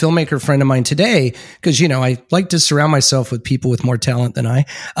talking to a filmmaker friend of mine today because, I like to surround myself with people with more talent than I,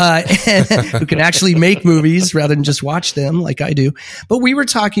 who can actually make movies rather than just watch them like I do. But we were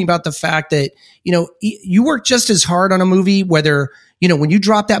talking about the fact that, you work just as hard on a movie, whether, when you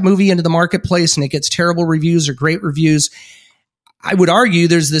drop that movie into the marketplace and it gets terrible reviews or great reviews, I would argue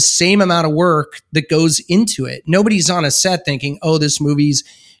there's the same amount of work that goes into it. Nobody's on a set thinking, oh, this movie's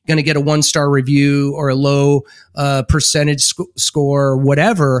going to get a 1-star review or a low percentage score or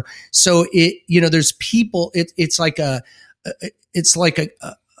whatever. So there's people, it's like a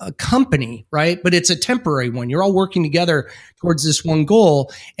company, right? But it's a temporary one. You're all working together towards this one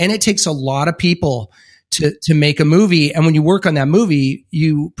goal. And it takes a lot of people to make a movie. And when you work on that movie,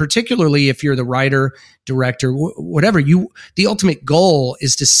 you, particularly if you're the writer, director, whatever, the ultimate goal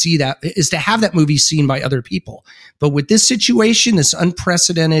is to have that movie seen by other people. But with this situation, this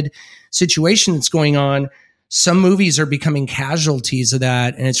unprecedented situation that's going on, some movies are becoming casualties of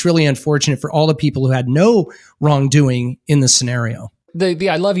that. And it's really unfortunate for all the people who had no wrongdoing in the scenario. The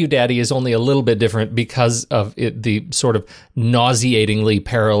I Love You, Daddy is only a little bit different because of the sort of nauseatingly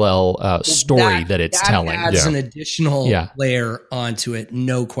parallel story that it's telling. That adds an additional layer onto it,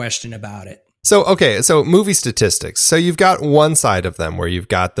 no question about it. So movie statistics. So you've got one side of them where you've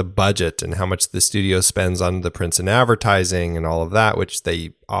got the budget and how much the studio spends on the prints and advertising and all of that, which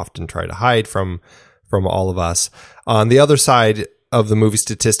they often try to hide from all of us. On the other side of the movie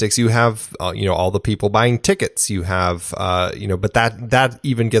statistics, you have, all the people buying tickets. You have, but that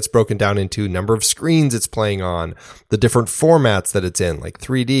even gets broken down into number of screens it's playing on, the different formats that it's in, like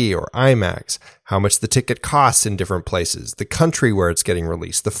 3D or IMAX, how much the ticket costs in different places, the country where it's getting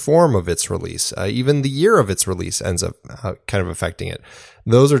released, the form of its release, even the year of its release ends up kind of affecting it.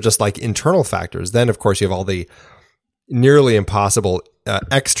 Those are just like internal factors. Then, of course, you have all the nearly impossible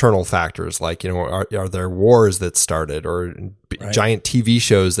external factors, like, are there wars that started, or giant TV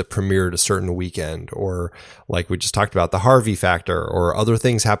shows that premiered a certain weekend, or like we just talked about, the Harvey factor, or other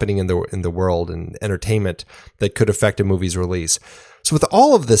things happening in the world and entertainment that could affect a movie's release. So with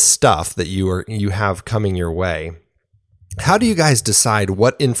all of this stuff that you have coming your way, how do you guys decide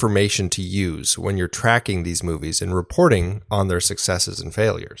what information to use when you're tracking these movies and reporting on their successes and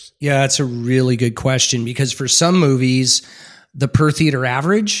failures? Yeah, that's a really good question, because for some movies, the per theater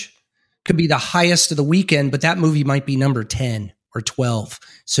average could be the highest of the weekend, but that movie might be number 10 or 12.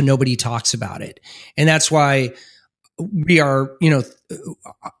 So nobody talks about it. And that's why we are,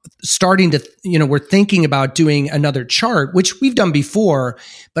 starting to, we're thinking about doing another chart, which we've done before.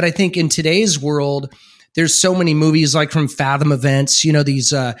 But I think in today's world, there's so many movies like from Fathom Events,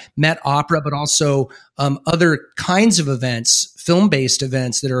 these Met Opera, but also other kinds of events, film-based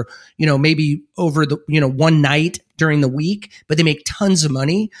events that are, maybe over the, one night during the week, but they make tons of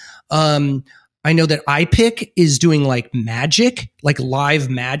money. I know that iPick is doing like magic, like live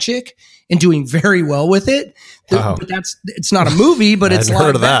magic, and doing very well with it. Wow. But it's not a movie, but it's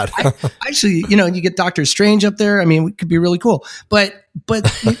heard of that. Actually, you get Doctor Strange up there. I mean, it could be really cool, but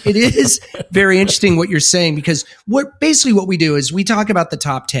it is very interesting what you're saying, because what we do is we talk about the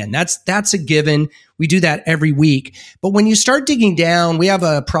top 10. That's a given. We do that every week. But when you start digging down, we have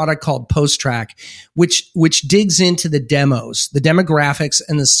a product called Post Track, which digs into the demos, the demographics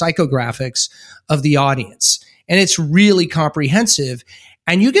and the psychographics of the audience. And it's really comprehensive.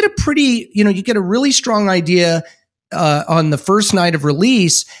 And you get a really strong idea on the first night of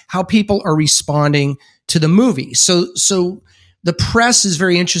release, how people are responding to the movie. So the press is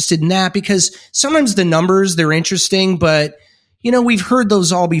very interested in that, because sometimes the numbers, they're interesting, but we've heard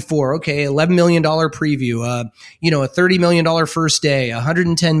those all before. Okay, $11 million preview, a $30 million first day,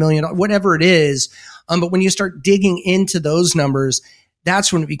 $110 million, whatever it is. But when you start digging into those numbers,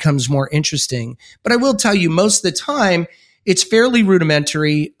 that's when it becomes more interesting. But I will tell you, most of the time, it's fairly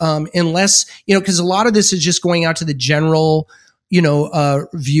rudimentary, unless, because a lot of this is just going out to the general,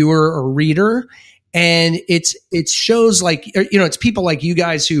 viewer or reader. And it's shows like, it's people like you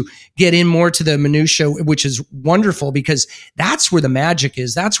guys who get in more to the minutia, which is wonderful, because that's where the magic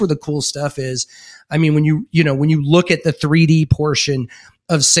is. That's where the cool stuff is. I mean, when you look at the 3D portion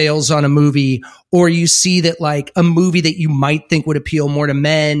of sales on a movie, or you see that like a movie that you might think would appeal more to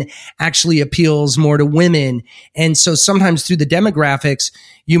men actually appeals more to women. And so sometimes through the demographics,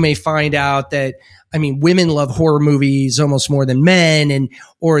 you may find out that, women love horror movies almost more than men,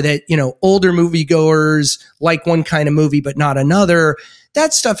 or that, older moviegoers like one kind of movie, but not another.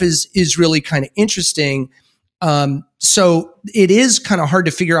 That stuff is really kind of interesting. So it is kind of hard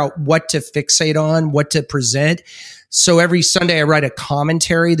to figure out what to fixate on, what to present. So every Sunday I write a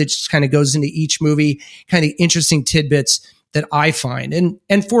commentary that just kind of goes into each movie, kind of interesting tidbits that I find.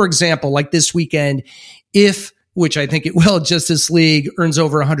 And for example, like this weekend, which I think it will, Justice League earns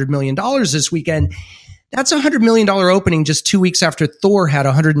over $100 million this weekend, that's a $100 million opening just 2 weeks after Thor had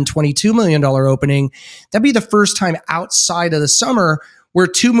a $122 million opening. That'd be the first time outside of the summer where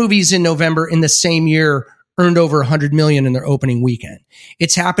two movies in November in the same year earned over $100 million in their opening weekend.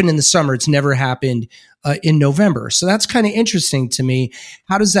 It's happened in the summer. It's never happened in November. So that's kind of interesting to me.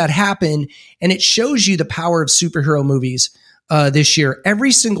 How does that happen? And it shows you the power of superhero movies this year.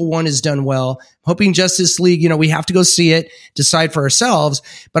 Every single one is done well. I'm hoping Justice League, we have to go see it, decide for ourselves,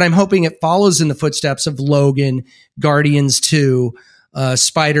 but I'm hoping it follows in the footsteps of Logan, Guardians 2,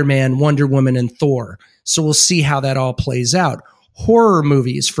 Spider-Man, Wonder Woman, and Thor. So we'll see how that all plays out. Horror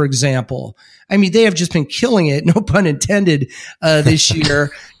movies, for example, they have just been killing it, no pun intended, this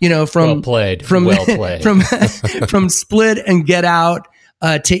year, from from Split and Get Out,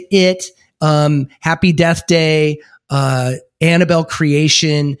 to It, Happy Death Day, Annabelle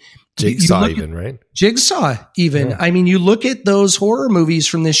Creation, Jigsaw even, right? Jigsaw even. Yeah. You look at those horror movies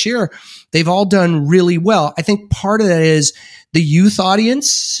from this year, they've all done really well. I think part of that is the youth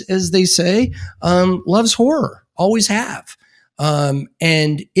audience, as they say, loves horror, always have.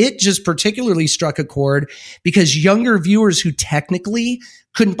 And it just particularly struck a chord because younger viewers who technically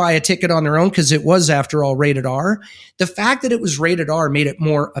couldn't buy a ticket on their own, because it was, after all, rated R. The fact that it was rated R made it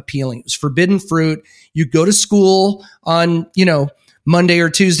more appealing. It was forbidden fruit. You go to school on, Monday or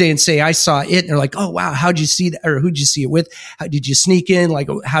Tuesday and say, I saw it. And they're like, oh, wow, how'd you see that? Or who'd you see it with? How did you sneak in? Like,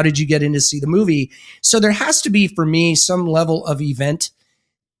 how did you get in to see the movie? So there has to be, for me, some level of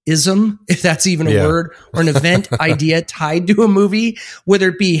eventism, if that's even a word, or an event idea tied to a movie, whether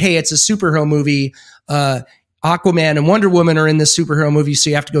it be, hey, it's a superhero movie, Aquaman and Wonder Woman are in this superhero movie, so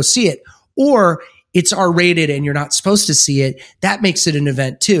you have to go see it, or it's R-rated and you're not supposed to see it. That makes it an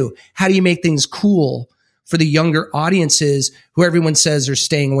event too. How do you make things cool for the younger audiences who everyone says are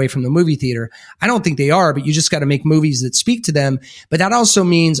staying away from the movie theater. I don't think they are, but you just got to make movies that speak to them. But that also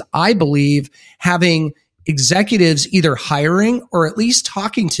means, I believe, having executives either hiring or at least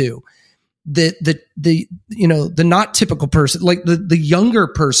talking to the not typical person, like the younger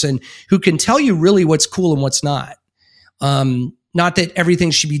person who can tell you really what's cool and what's not. Not that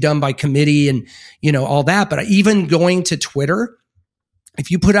everything should be done by committee and, all that, but even going to Twitter, if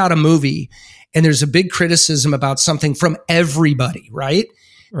you put out a movie and there's a big criticism about something from everybody, right?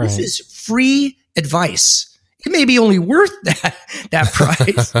 This is free advice. It may be only worth that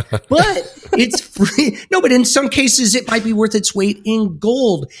price, but it's free. No, but in some cases, it might be worth its weight in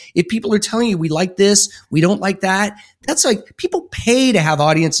gold. If people are telling you, we like this, we don't like that, that's like, people pay to have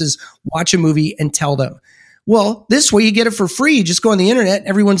audiences watch a movie and tell them. Well, this way you get it for free. You just go on the internet.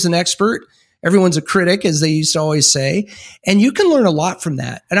 Everyone's an expert. Everyone's a critic, as they used to always say. And you can learn a lot from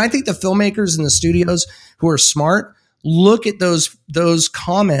that. And I think the filmmakers and the studios who are smart look at those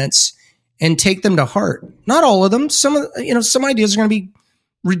comments and take them to heart. Not all of them. Some ideas are going to be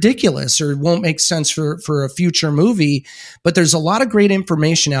ridiculous or won't make sense for a future movie. But there's a lot of great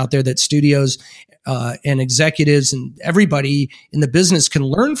information out there that studios and executives and everybody in the business can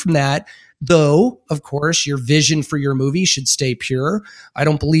learn from that. Though, of course, your vision for your movie should stay pure. I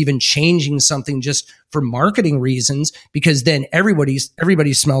don't believe in changing something just for marketing reasons, because then everybody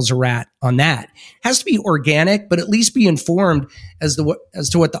smells a rat on that. It has to be organic, but at least be informed as to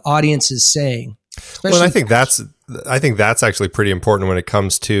what the audience is saying. Well, I think that's actually pretty important when it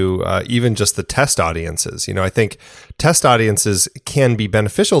comes to even just the test audiences. I think test audiences can be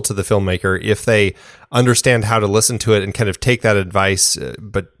beneficial to the filmmaker if they understand how to listen to it and kind of take that advice,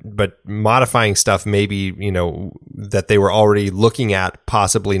 but modifying stuff maybe, that they were already looking at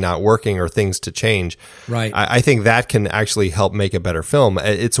possibly not working or things to change. Right. I think that can actually help make a better film.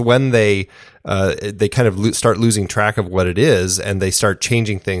 It's when they kind of start losing track of what it is and they start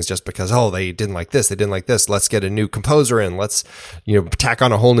changing things just because, they didn't like this, let's get a new composer in, let's tack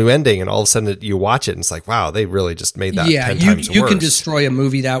on a whole new ending, and all of a sudden you watch it and it's like, wow, they really just made that 10 times worse. You can destroy a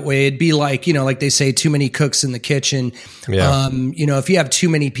movie that way. It'd be like, like they say, too many cooks in the kitchen. Yeah. If you have too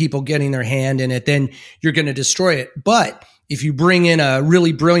many people getting their hand in it, then you're going to destroy it. But if you bring in a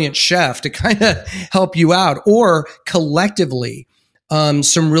really brilliant chef to kind of help you out, or collectively,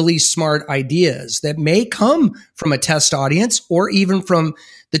 some really smart ideas that may come from a test audience or even from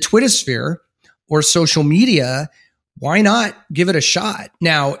the Twitter sphere or social media, why not give it a shot?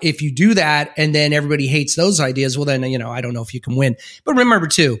 Now, if you do that and then everybody hates those ideas, well, then, I don't know if you can win. But remember,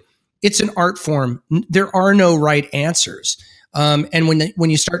 too, it's an art form. There are no right answers. And when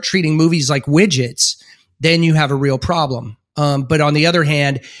you start treating movies like widgets, then you have a real problem. But on the other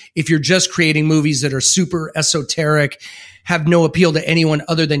hand, if you're just creating movies that are super esoteric, have no appeal to anyone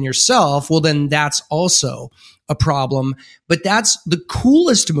other than yourself, well, then that's also a problem. But that's the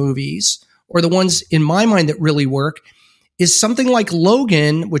coolest movies, or the ones in my mind that really work, is something like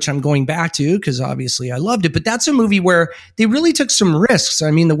Logan, which I'm going back to because obviously I loved it. But that's a movie where they really took some risks.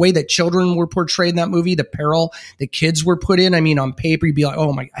 I mean, the way that children were portrayed in that movie, the peril that kids were put in. I mean, on paper, you'd be like,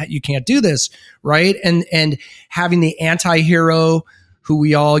 oh my God, you can't do this, right? And having the anti-hero who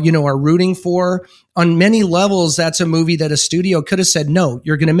we all, are rooting for. On many levels, that's a movie that a studio could have said, no,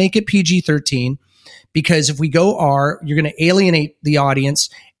 you're going to make it PG-13 because if we go R, you're going to alienate the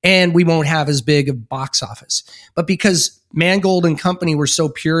audience and we won't have as big a box office. But because Mangold and company were so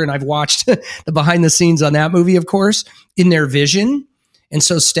pure, and I've watched the behind the scenes on that movie, of course, in their vision, and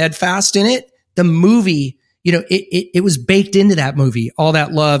so steadfast in it, the movie, it was baked into that movie, all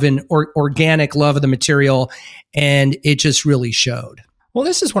that love and organic love of the material, and it just really showed. Well,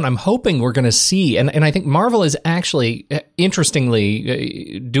 this is what I'm hoping we're going to see. And I think Marvel is actually,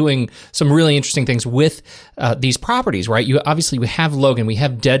 interestingly, doing some really interesting things with these properties, right? We have Logan, we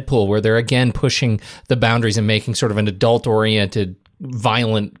have Deadpool, where they're again pushing the boundaries and making sort of an adult-oriented,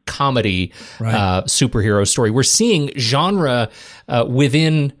 violent comedy superhero story. We're seeing genre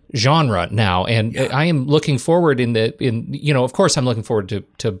within genre now, and I am looking forward of course I'm looking forward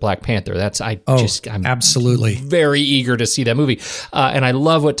to Black Panther. I'm absolutely very eager to see that movie, and I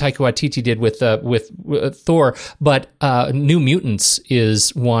love what Taika Waititi did with Thor. But New Mutants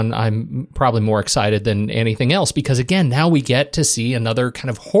is one I'm probably more excited than anything else, because again, now we get to see another kind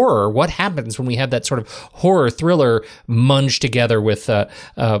of horror. What happens when we have that sort of horror thriller munged together with this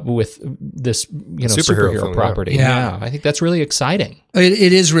superhero film, property? Yeah. I think that's really exciting.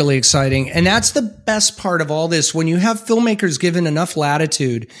 It is really really exciting. And that's the best part of all this. When you have filmmakers given enough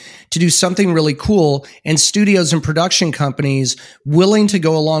latitude to do something really cool and studios and production companies willing to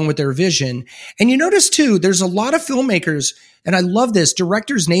go along with their vision. And you notice too, there's a lot of filmmakers, and I love this,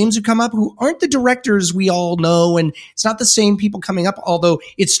 directors' names who come up who aren't the directors we all know. And it's not the same people coming up, although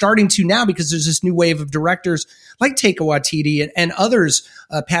it's starting to now because there's this new wave of directors like Taika Waititi and others,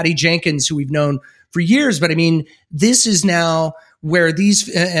 Patty Jenkins, who we've known for years. But I mean, this is now where these,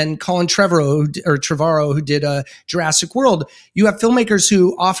 and Colin Trevorrow, who did Jurassic World, you have filmmakers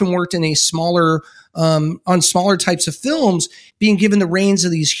who often worked in a smaller, on smaller types of films being given the reins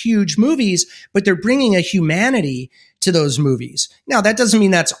of these huge movies, but they're bringing a humanity to those movies. Now, that doesn't mean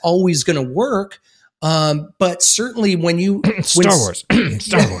that's always going to work. But certainly when you Star Wars.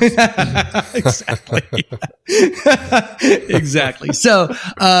 Exactly. Exactly. So,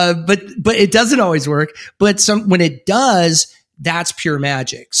 but it doesn't always work. But when it does, that's pure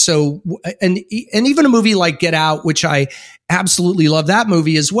magic. So, and even a movie like Get Out, which I absolutely love that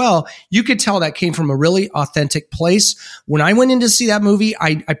movie as well, you could tell that came from a really authentic place. When I went in to see that movie,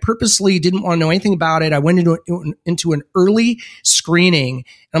 I purposely didn't want to know anything about it. I went into an early screening, and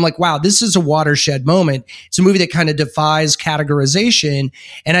I'm like, wow, this is a watershed moment. It's a movie that kind of defies categorization,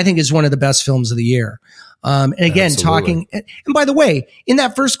 and I think is one of the best films of the year. And again, Absolutely. and by the way, in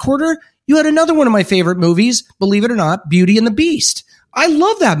that first quarter, you had another one of my favorite movies, believe it or not, Beauty and the Beast. I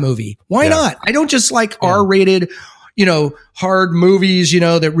love that movie. Why not? I don't just like R-rated, hard movies,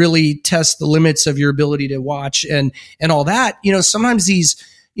 that really test the limits of your ability to watch and all that. Sometimes these,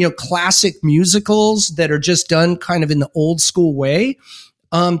 classic musicals that are just done kind of in the old school way,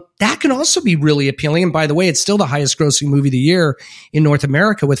 that can also be really appealing. And by the way, it's still the highest grossing movie of the year in North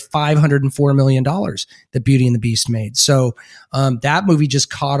America with $504 million that Beauty and the Beast made. So that movie just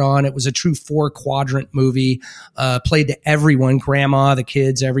caught on. It was a true 4-quadrant movie, played to everyone, grandma, the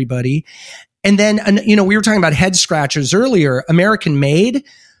kids, everybody. And then, we were talking about head scratchers earlier, American Made,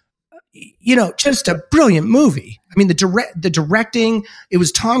 just a brilliant movie. I mean, the directing, it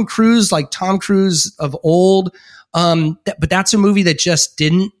was Tom Cruise, like Tom Cruise of old. But that's a movie that just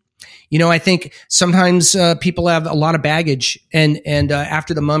didn't, I think sometimes people have a lot of baggage, and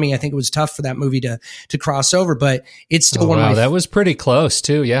after The Mummy, I think it was tough for that movie to cross over, but it's still one of my. That was pretty close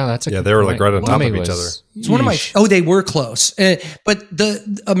too. Yeah, that's a they were like right on top of each other. It's one of my. Oh, they were close, but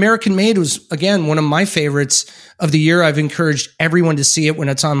the American Made was again one of my favorites of the year. I've encouraged everyone to see it when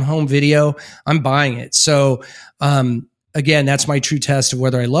it's on home video. I'm buying it. So again, that's my true test of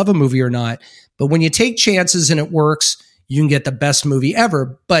whether I love a movie or not. But when you take chances and it works, you can get the best movie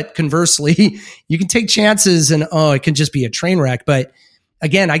ever. But conversely, you can take chances and, it can just be a train wreck. But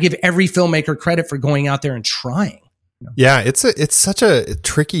again, I give every filmmaker credit for going out there and trying. Yeah, it's such a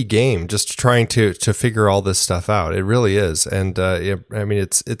tricky game just trying to figure all this stuff out. It really is. And I mean,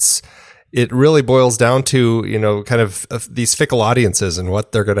 it really boils down to, kind of these fickle audiences and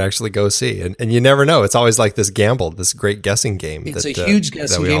what they're going to actually go see. And you never know. It's always like this gamble, this great guessing game. It's a huge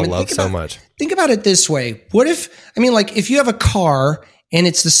guessing that we game. all And love so much. Think about it this way. What if you have a car and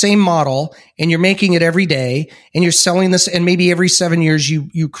it's the same model and you're making it every day and you're selling this, and maybe every 7 years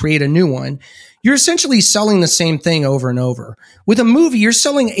you create a new one, you're essentially selling the same thing over and over. With a movie, you're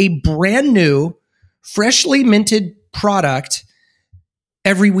selling a brand new, freshly minted product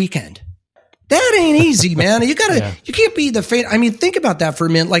every weekend. That ain't easy, man. You can't be the fan. I mean, think about that for a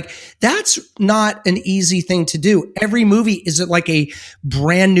minute. Like, that's not an easy thing to do. Every movie is like a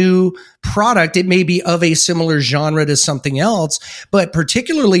brand new product. It may be of a similar genre to something else, but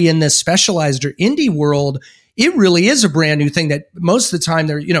particularly in this specialized or indie world, it really is a brand new thing that most of the time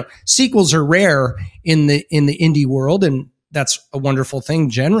sequels are rare in the indie world. And that's a wonderful thing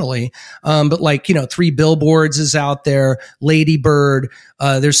generally. But 3 Billboards is out there, Lady Bird.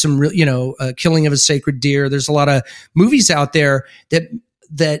 There's some real, Killing of a Sacred Deer. There's a lot of movies out there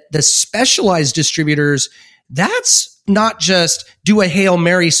that the specialized distributors, that's not just do a Hail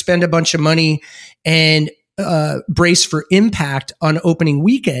Mary, spend a bunch of money and brace for impact on opening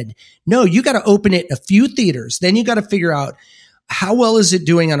weekend. No, you got to open it a few theaters. Then you got to figure out how well is it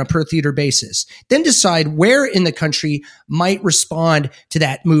doing on a per theater basis? Then decide where in the country might respond to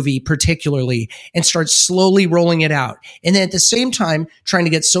that movie particularly and start slowly rolling it out. And then at the same time, trying to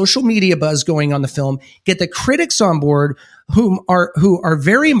get social media buzz going on the film, get the critics on board who are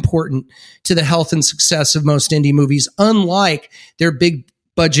very important to the health and success of most indie movies, unlike their big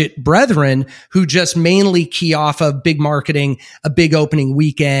budget brethren who just mainly key off of big marketing, a big opening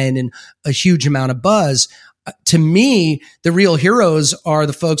weekend, and a huge amount of buzz. To me, the real heroes are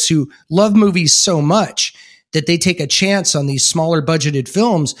the folks who love movies so much that they take a chance on these smaller budgeted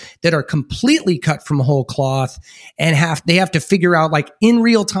films that are completely cut from whole cloth, and they have to figure out, like, in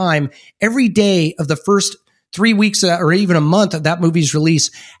real time, every day of the first 3 weeks or even a month of that movie's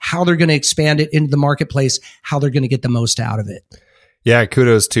release, how they're going to expand it into the marketplace, how they're going to get the most out of it. Yeah,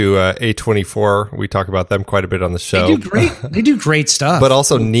 kudos to A24. We talk about them quite a bit on the show. They do great stuff. But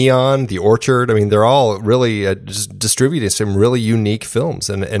also Neon, The Orchard. I mean, they're all really just distributing some really unique films,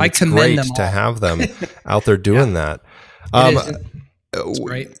 and it's great to have them out there doing that. It's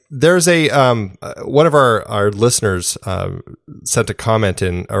great. There's a one of our listeners sent a comment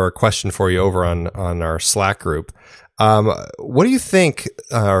or a question for you over on our Slack group. What do you think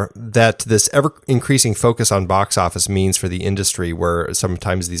that this ever increasing focus on box office means for the industry, where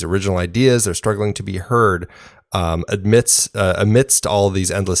sometimes these original ideas are struggling to be heard amidst all of these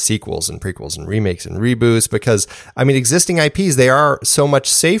endless sequels and prequels and remakes and reboots? Because, I mean, existing IPs, they are so much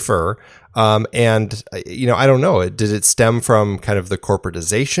safer. And, I don't know, did it stem from kind of the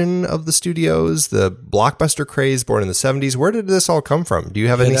corporatization of the studios, the blockbuster craze born in the 70s? Where did this all come from? Do you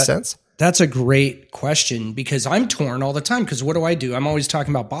have any sense? That's a great question, because I'm torn all the time. Because what do? I'm always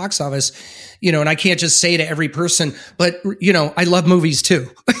talking about box office, and I can't just say to every person, but I love movies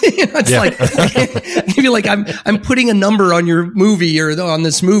too. It's like, maybe like I'm putting a number on your movie or on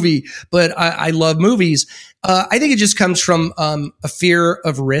this movie, but I love movies. I think it just comes from a fear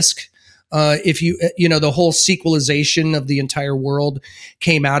of risk. If the whole sequelization of the entire world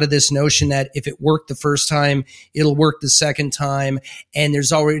came out of this notion that if it worked the first time, it'll work the second time. And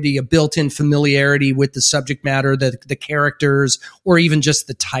there's already a built-in familiarity with the subject matter, the characters, or even just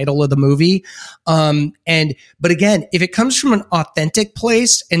the title of the movie. But again, if it comes from an authentic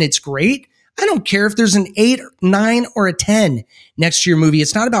place and it's great, I don't care if there's an 8, 9, or a 10 next to your movie.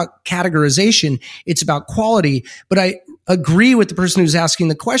 It's not about categorization. It's about quality. But I agree with the person who's asking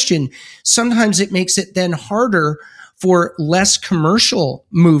the question. Sometimes it makes it then harder for less commercial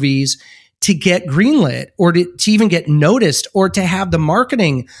movies to get greenlit, or to even get noticed, or to have the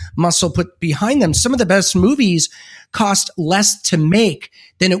marketing muscle put behind them. Some of the best movies cost less to make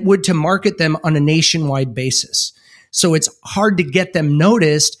than it would to market them on a nationwide basis. So it's hard to get them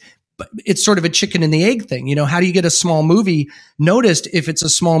noticed. It's sort of a chicken and the egg thing. How do you get a small movie noticed if it's a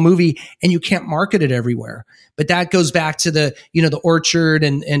small movie and you can't market it everywhere? But that goes back to the Orchard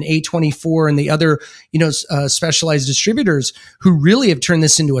and A24 and the other, specialized distributors who really have turned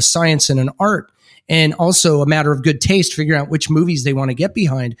this into a science and an art, and also a matter of good taste, figuring out which movies they want to get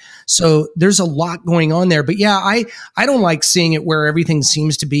behind. So there's a lot going on there. But yeah, I don't like seeing it where everything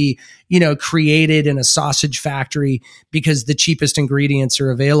seems to be, created in a sausage factory because the cheapest ingredients are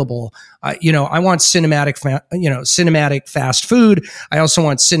available. I want cinematic fast food. I also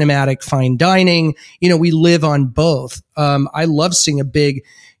want cinematic fine dining. We live on both. I love seeing a big,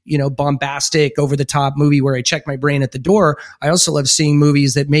 bombastic, over the top movie where I check my brain at the door. I also love seeing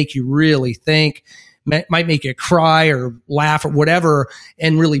movies that make you really think, might make you cry or laugh or whatever,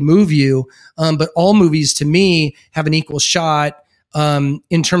 and really move you. But all movies to me have an equal shot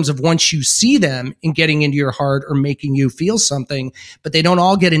in terms of once you see them in getting into your heart or making you feel something, but they don't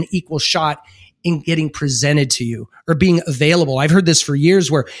all get an equal shot in getting presented to you or being available. I've heard this for years,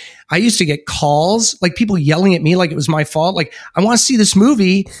 where I used to get calls, like people yelling at me like it was my fault. Like, I want to see this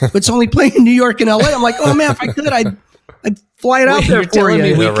movie, but it's only playing in New York and LA. I'm like, oh man, if I could, I'd fly it out there for you.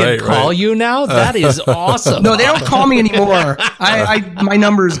 Me we can call you now? That is awesome. No, they don't call me anymore. My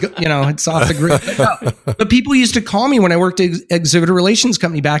number's, it's off the grid. No, but people used to call me when I worked at Exhibitor Relations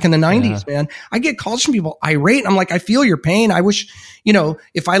Company back in the 90s, man. I get calls from people irate. I'm like, I feel your pain. I wish,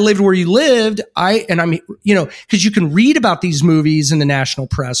 if I lived where you lived, because you can read about these movies in the national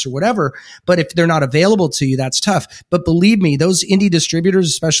press or whatever, but if they're not available to you, that's tough. But believe me, those indie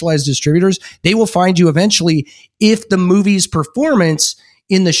distributors, specialized distributors, they will find you eventually if the movie's performance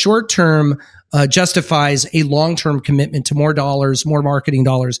in the short term justifies a long-term commitment to more dollars, more marketing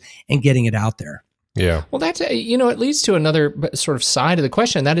dollars, and getting it out there. Yeah. Well, that's, it leads to another sort of side of the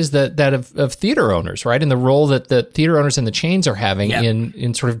question. That is that of theater owners, right? And the role that the theater owners and the chains are having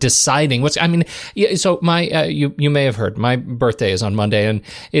in sort of deciding so you may have heard my birthday is on Monday, and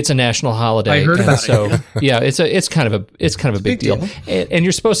it's a national holiday. I heard about so, it. Yeah, it's kind of a big deal. And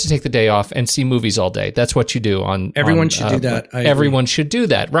you're supposed to take the day off and see movies all day. That's what you do Everyone should do that. Everyone should do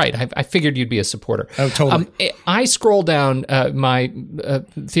that. Right. I figured you'd be a supporter. Oh, totally. I scroll down my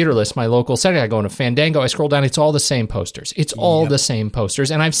theater list, my local Saturday, I go into Fandango, I scroll down, it's all the same posters. It's all the same posters.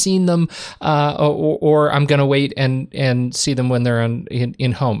 And I've seen them, or I'm going to wait and see them when they're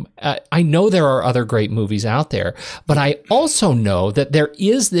in home. I know there are other great movies out there, but I also know that there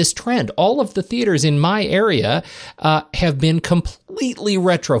is this trend. All of the theaters in my area have been completely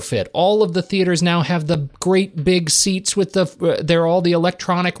retrofit. All of the theaters now have the great big seats with they're all the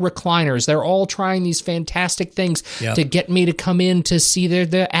electronic recliners. They're all trying these fantastic things to get me to come in to see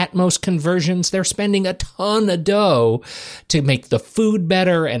the Atmos conversions. They're spending a ton of dough to make the food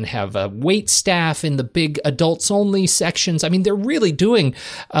better and have a wait staff in the big adults only sections. I mean, they're really doing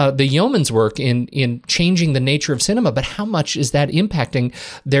the yeoman's work in changing the nature of cinema, but how much is that impacting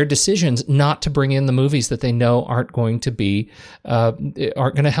their decisions not to bring in the movies that they know aren't going to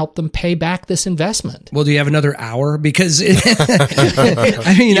help them pay back this investment? Well, do you have another hour? Because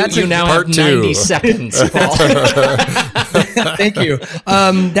I mean, you now have 90 seconds, Paul. Thank you.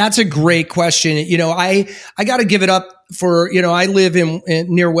 That's a great question. I got to give it up for, I live in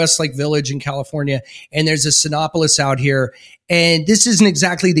near Westlake Village in California, and there's a Cinépolis out here. And this isn't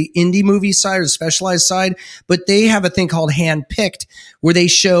exactly the indie movie side or the specialized side, but they have a thing called Handpicked, where they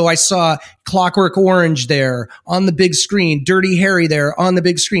show, I saw Clockwork Orange there on the big screen, Dirty Harry there on the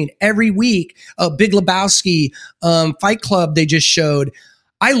big screen. Every week, Big Lebowski, Fight Club they just showed.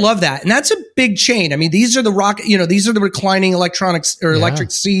 I love that. And that's a big chain. I mean, these are the reclining electronics or electric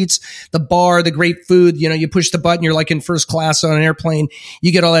seats, the bar, the great food. You push the button, you're like in first class on an airplane.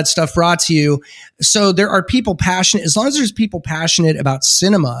 You get all that stuff brought to you. So there are people passionate, as long as there's people passionate about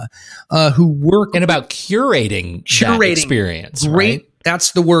cinema, who work. And about curating that experience. Great. Right?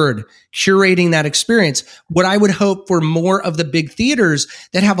 That's the word, curating that experience. What I would hope for more of the big theaters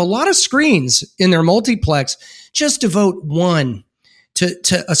that have a lot of screens in their multiplex, just devote one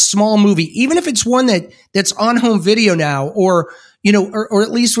to a small movie, even if it's one that's on home video now, or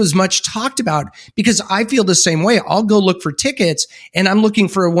at least was much talked about, because I feel the same way. I'll go look for tickets and I'm looking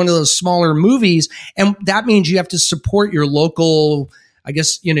for one of those smaller movies. And that means you have to support your local, I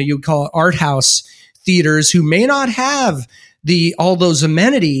guess, you'd call it art house theaters, who may not have all those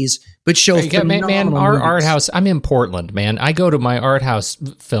amenities, but show man, our art house. I'm in Portland, man. I go to my art house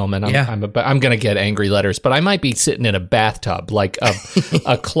film, and I'm going to get angry letters, but I might be sitting in a bathtub like a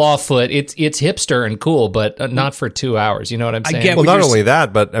clawfoot. It's hipster and cool, but not for 2 hours. You know what I'm saying? Well, not only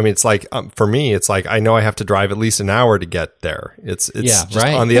that, but I mean, it's like for me, it's like I know I have to drive at least an hour to get there. It's just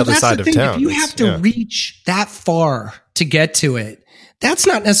on the other side of town. If you have to reach that far to get to it, that's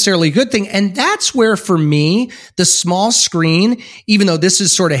not necessarily a good thing. And that's where, for me, the small screen, even though this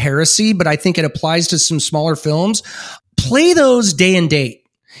is sort of heresy, but I think it applies to some smaller films, play those day and date.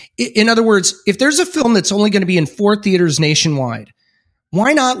 In other words, if there's a film that's only going to be in 4 theaters nationwide,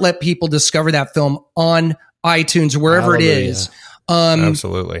 why not let people discover that film on iTunes or wherever it is?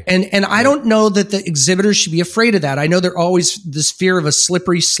 Absolutely. And I don't know that the exhibitors should be afraid of that. I know there's always this fear of a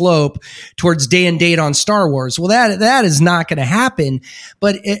slippery slope towards day and date on Star Wars. Well, that is not going to happen.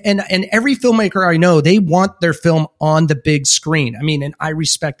 But, and every filmmaker I know, they want their film on the big screen. I mean, and I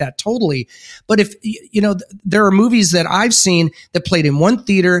respect that totally. But if, there are movies that I've seen that played in one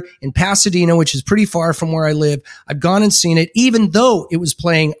theater in Pasadena, which is pretty far from where I live. I've gone and seen it, even though it was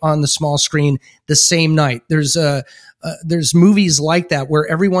playing on the small screen the same night. There's movies like that where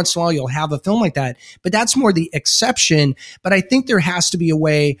every once in a while you'll have a film like that, but that's more the exception. But I think there has to be a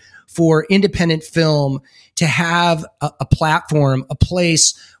way for independent film to have a platform, a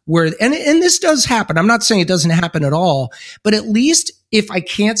place where, and this does happen. I'm not saying it doesn't happen at all, but at least if I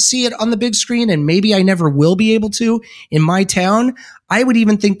can't see it on the big screen, and maybe I never will be able to in my town, I would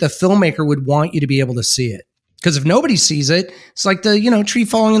even think the filmmaker would want you to be able to see it. Because if nobody sees it, it's like the, tree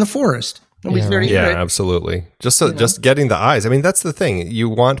falling in the forest. Absolutely. Just getting the eyes. I mean, that's the thing. You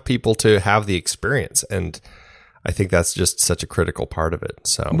want people to have the experience, and I think that's just such a critical part of it.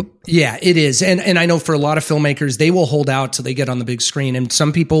 So yeah, it is. And I know for a lot of filmmakers, they will hold out till they get on the big screen, and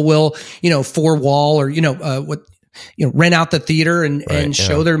some people will, 4-wall or rent out the theater and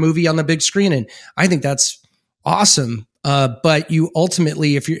show their movie on the big screen, and I think that's awesome. But you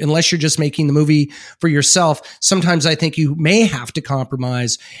ultimately, unless you're just making the movie for yourself, sometimes I think you may have to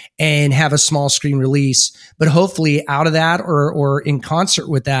compromise and have a small screen release. But hopefully, out of that or in concert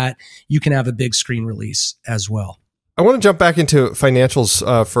with that, you can have a big screen release as well. I want to jump back into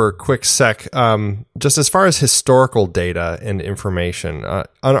financials for a quick sec. Just as far as historical data and information on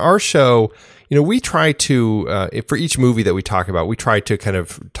our show, we try to, for each movie that we talk about, we try to kind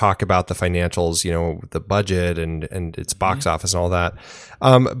of talk about the financials, the budget and its box office and all that.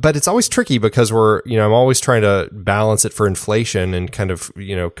 But it's always tricky because I'm always trying to balance it for inflation and kind of,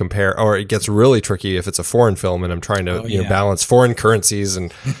 compare, or it gets really tricky if it's a foreign film and I'm trying to, balance foreign currencies,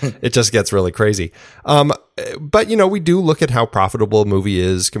 and it just gets really crazy. But, we do look at how profitable a movie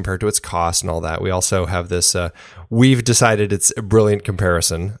is compared to its cost and all that. We also have this, we've decided it's a brilliant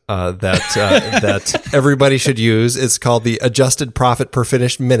comparison that everybody should use. It's called the adjusted profit per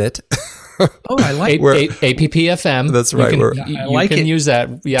finished minute. Oh, I like APPFM. That's right. You can use that.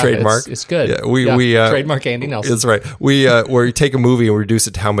 Yeah, trademark. It's good. Yeah, we trademark Andy Nelson. That's right. We take a movie and reduce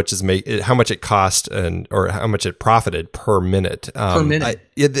it to how much it cost or how much it profited per minute. Per minute.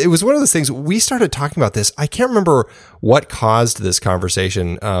 It was one of those things. We started talking about this. I can't remember what caused this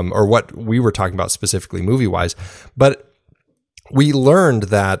conversation, or what we were talking about specifically movie wise, but we learned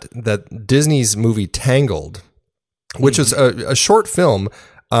that Disney's movie Tangled, which was a short film,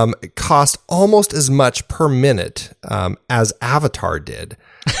 cost almost as much per minute as Avatar did.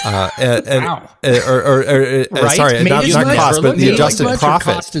 Wow. Right? Sorry, not cost, but the adjusted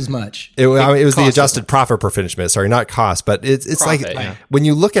profit. Cost as much. It was the adjusted profit per finished minute. Sorry, not cost, but it's profit, like when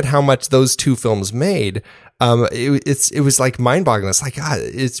you look at how much those two films made, it was like mind boggling. It's like, God,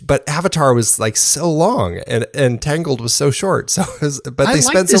 but Avatar was like so long and Tangled was so short. So, but they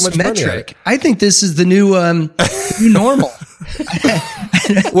spent so much money on it. I think this is the new normal.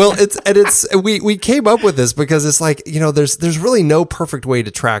 Well, we came up with this because it's like, there's really no perfect way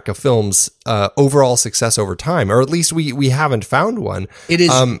to track a film's overall success over time, or at least we haven't found one. It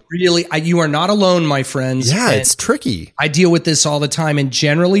is really, you are not alone, my friends. Yeah, it's tricky. I deal with this all the time, and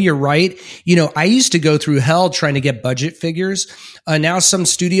generally, you're right. I used to go through hell trying to get budget figures. Now some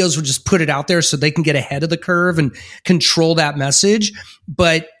studios will just put it out there so they can get ahead of the curve and control that message.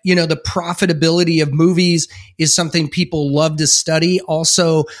 But, the profitability of movies is something people love to study.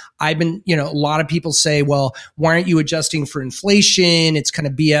 Also, I've been, a lot of people say, well, why aren't you adjusting for inflation? It's kind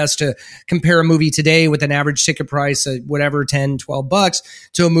of BS to compare a movie today with an average ticket price of whatever, $10, $12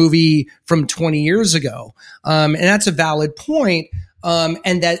 to a movie from 20 years ago. And that's a valid point.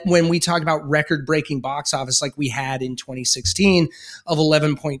 And that when we talk about record-breaking box office like we had in 2016 of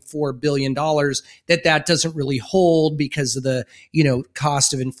 $11.4 billion, that doesn't really hold because of the,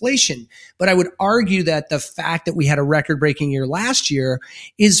 cost of inflation. But I would argue that the fact that we had a record-breaking year last year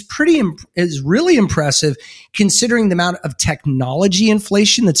is really impressive considering the amount of technology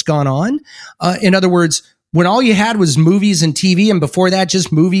inflation that's gone on. In other words, when all you had was movies and TV, and before that,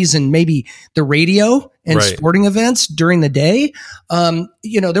 just movies and maybe the radio and sporting events during the day,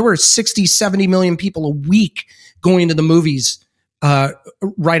 there were 60, 70 million people a week going to the movies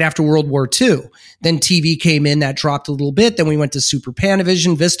right after World War II. Then TV came in, that dropped a little bit. Then we went to Super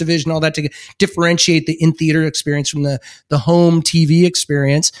Panavision, VistaVision, all that to differentiate the in-theater experience from the home TV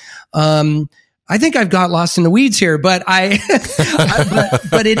experience. I think I've got lost in the weeds here, but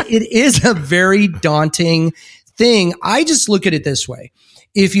but it is a very daunting thing. I just look at it this way.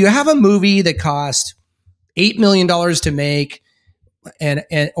 If you have a movie that cost $8 million to make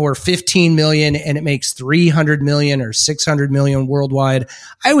or 15 million and it makes 300 million or 600 million worldwide,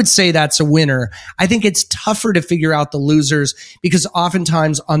 I would say that's a winner. I think it's tougher to figure out the losers because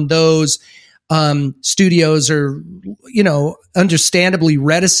oftentimes on those, studios are, understandably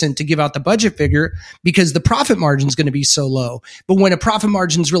reticent to give out the budget figure because the profit margin is going to be so low. But when a profit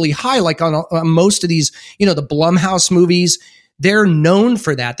margin is really high, like on most of these, the Blumhouse movies, they're known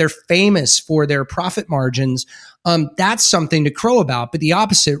for that. They're famous for their profit margins. That's something to crow about, but the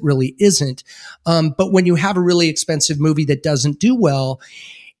opposite really isn't. But when you have a really expensive movie that doesn't do well,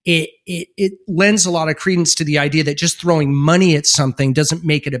 it lends a lot of credence to the idea that just throwing money at something doesn't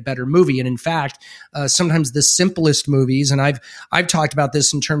make it a better movie. And in fact, sometimes the simplest movies, and I've talked about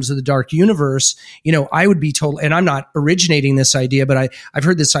this in terms of the dark universe, I would be told, and I'm not originating this idea, but I've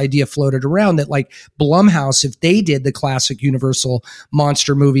heard this idea floated around that like Blumhouse, if they did the classic Universal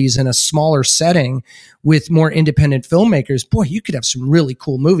monster movies in a smaller setting with more independent filmmakers, boy, you could have some really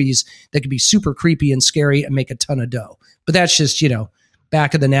cool movies that could be super creepy and scary and make a ton of dough. But that's just,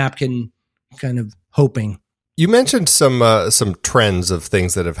 back of the napkin kind of hoping. You mentioned some trends of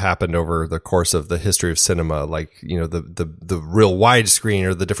things that have happened over the course of the history of cinema, like, the real widescreen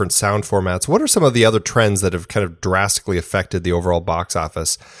or the different sound formats. What are some of the other trends that have kind of drastically affected the overall box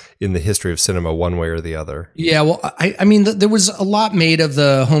office in the history of cinema one way or the other? Yeah, well, I mean, there was a lot made of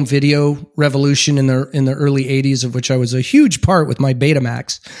the home video revolution in the early 80s, of which I was a huge part with my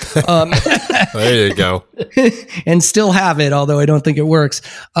Betamax. There you go. And still have it, although I don't think it works.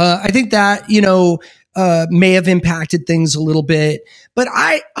 I think that, may have impacted things a little bit. But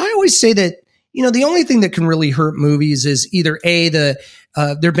I always say that, the only thing that can really hurt movies is either there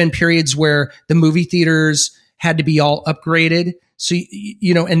have been periods where the movie theaters had to be all upgraded. So,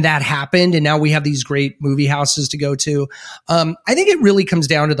 and that happened. And now we have these great movie houses to go to. I think it really comes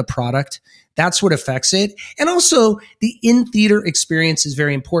down to the product. That's what affects it. And also the in-theater experience is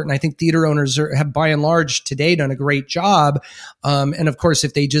very important. I think theater owners have by and large today done a great job. And of course,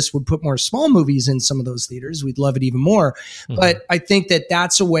 if they just would put more small movies in some of those theaters, we'd love it even more. Mm-hmm. But I think that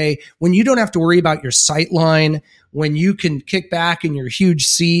that's a way when you don't have to worry about your sight line, when you can kick back in your huge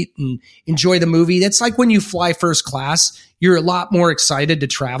seat and enjoy the movie. That's like when you fly first class, you're a lot more excited to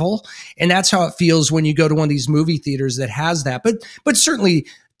travel. And that's how it feels when you go to one of these movie theaters that has that. But certainly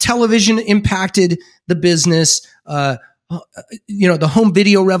television impacted the business. The home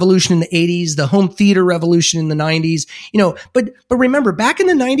video revolution in the 80s, the home theater revolution in the 90s, but remember back in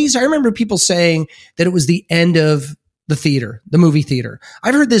the 90s, I remember people saying that it was the end of the theater, the movie theater.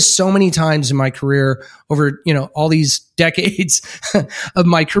 I've heard this so many times in my career over, all these decades of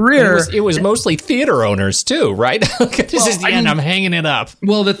my career. It was mostly theater owners too, right? This is the end. I'm hanging it up.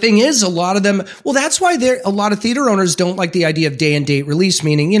 Well, the thing is, a lot of them, that's why a lot of theater owners don't like the idea of day and date release,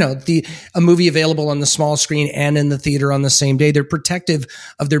 meaning, a movie available on the small screen and in the theater on the same day. They're protective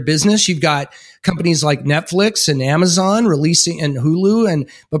of their business. You've got companies like Netflix and Amazon releasing, and Hulu,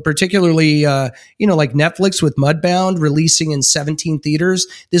 but particularly, like Netflix with Mudbound releasing in 17 theaters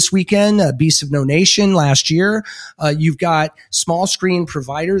this weekend, Beasts of No Nation last year. You've got small screen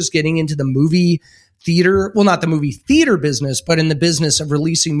providers getting into the movie theater, well, not the movie theater business, but in the business of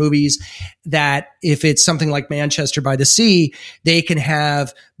releasing movies that if it's something like Manchester by the Sea, they can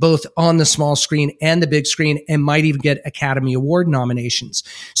have both on the small screen and the big screen and might even get Academy Award nominations.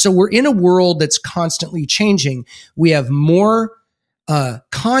 So we're in a world that's constantly changing. We have more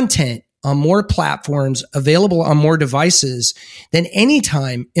content on more platforms, available on more devices than any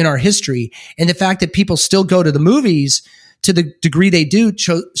time in our history. And the fact that people still go to the movies to the degree they do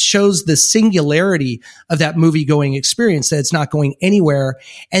shows the singularity of that movie going experience, that it's not going anywhere.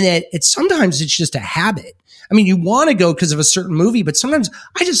 And that sometimes it's just a habit. I mean, you want to go because of a certain movie, but sometimes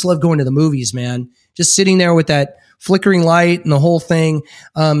I just love going to the movies, man. Just sitting there with that flickering light and the whole thing.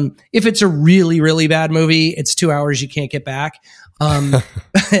 If it's a really, really bad movie, it's 2 hours you can't get back.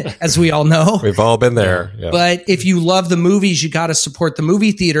 As we all know. We've all been there. Yeah. But if you love the movies, you got to support the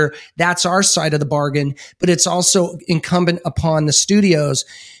movie theater. That's our side of the bargain. But it's also incumbent upon the studios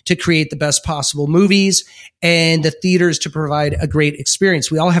to create the best possible movies and the theaters to provide a great experience.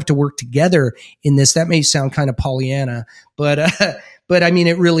 We all have to work together in this. That may sound kind of Pollyanna, but I mean,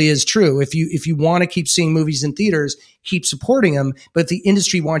 it really is true. If you want to keep seeing movies in theaters, keep supporting them. But if the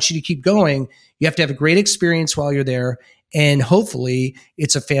industry wants you to keep going, you have to have a great experience while you're there. And hopefully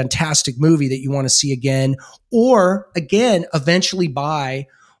it's a fantastic movie that you want to see again, or again, eventually buy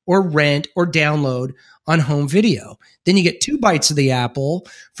or rent or download on home video. Then you get 2 bites of the apple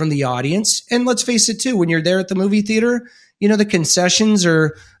from the audience. And let's face it too, when you're there at the movie theater, the concessions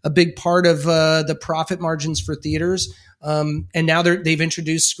are a big part of the profit margins for theaters. And now they've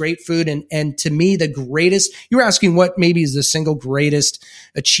introduced great food. And to me, the greatest, you were asking what maybe is the single greatest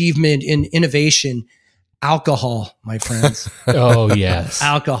achievement in innovation. Alcohol, my friends. Oh, yes.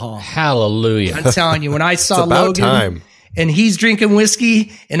 Alcohol. Hallelujah. I'm telling you, when I saw it's about Logan time. And he's drinking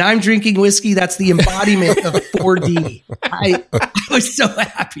whiskey and I'm drinking whiskey, that's the embodiment of 4D. I was so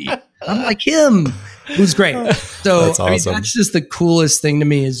happy. I'm like him. It was great. So, that's awesome. I mean, that's just the coolest thing to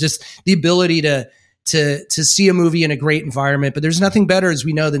me, is just the ability to see a movie in a great environment. But there's nothing better, as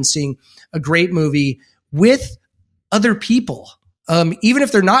we know, than seeing a great movie with other people. Even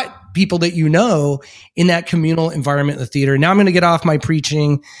if they're not people that in that communal environment in the theater. Now I'm going to get off my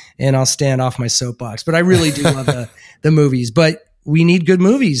preaching and I'll stand off my soapbox. But I really do love the movies. But we need good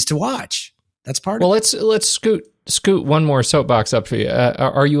movies to watch. That's part of it. Let's scoot one more soapbox up for you.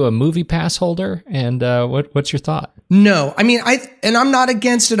 Are you a movie pass holder? And what's your thought? No, I mean, I'm not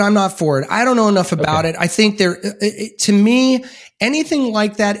against it. I'm not for it. I don't know enough about it. I think to me, anything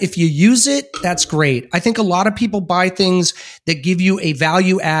like that, if you use it, that's great. I think a lot of people buy things that give you a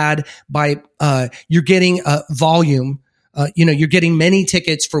value add by, you're getting a volume, you're getting many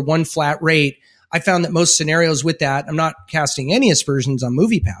tickets for one flat rate. I found that most scenarios with that, I'm not casting any aspersions on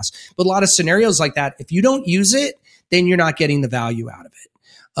MoviePass, but a lot of scenarios like that, if you don't use it, then you're not getting the value out of it.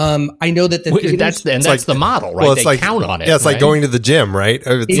 I know that that's the model, right? Well, they count on it. Yeah, it's right? like going to the gym, right?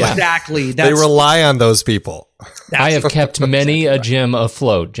 Exactly. They rely on those people. I have kept many a gym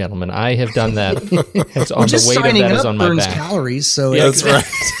afloat, gentlemen. I have done that. It's on the weight of that is on my burns back. Calories, so that's right.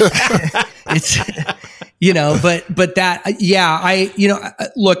 It's but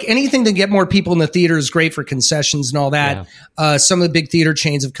that look, anything to get more people in the theater is great for concessions and all that. Yeah. Some of the big theater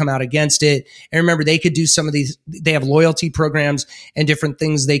chains have come out against it, and remember, they could do some of these. They have loyalty programs and different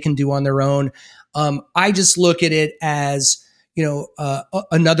things they can do on their own. I just look at it as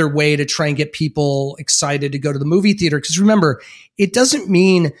another way to try and get people excited to go to the movie theater. Because remember, it doesn't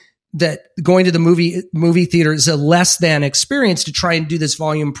mean that going to the movie theater is a less than experience to try and do this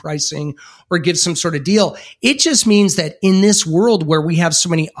volume pricing or give some sort of deal. It just means that in this world where we have so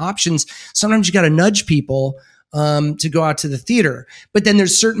many options, sometimes you got to nudge people to go out to the theater. But then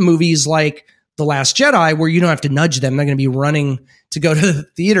there's certain movies like The Last Jedi, where you don't have to nudge them. They're going to be running to go to the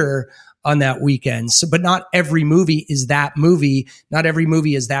theater on that weekend. So, but not every movie is that movie. Not every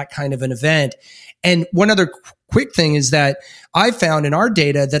movie is that kind of an event. And one other quick thing is that I found in our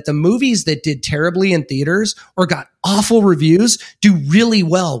data that the movies that did terribly in theaters or got awful reviews do really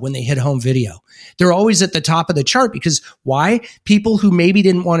well when they hit home video. They're always at the top of the chart because why? People who maybe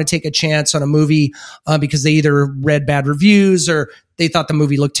didn't want to take a chance on a movie because they either read bad reviews or they thought the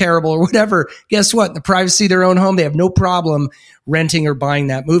movie looked terrible or whatever. Guess what? In the privacy of their own home, they have no problem renting or buying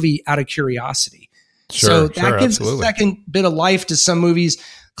that movie out of curiosity. So that gives a second bit of life to some movies.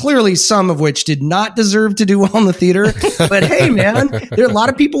 Clearly, some of which did not deserve to do well in the theater. But hey, man, there are a lot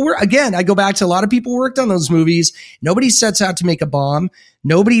of people I go back to a lot of people worked on those movies. Nobody sets out to make a bomb.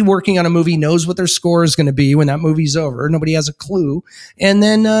 Nobody working on a movie knows what their score is going to be when that movie's over. Nobody has a clue. And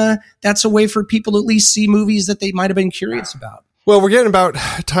then that's a way for people to at least see movies that they might have been curious about. Well, we're getting about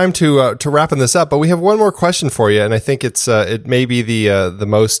time to wrapping this up, but we have one more question for you, and I think it may be the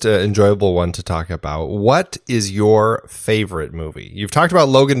most enjoyable one to talk about. What is your favorite movie? You've talked about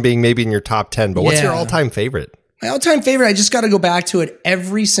Logan being maybe in your top 10, but what's your all-time favorite? My all-time favorite, I just got to go back to it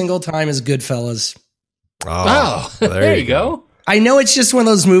every single time, is Goodfellas. Oh, there you go. I know it's just one of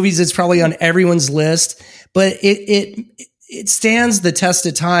those movies that's probably on everyone's list, but it stands the test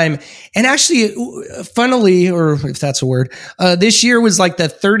of time. And actually, funnily, or if that's a word, this year was like the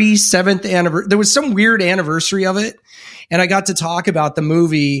 37th anniversary. There was some weird anniversary of it. And I got to talk about the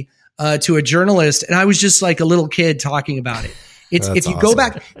movie to a journalist. And I was just like a little kid talking about it. If you go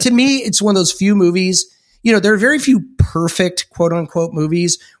back, to me, it's one of those few movies. You know, there are very few perfect, quote unquote,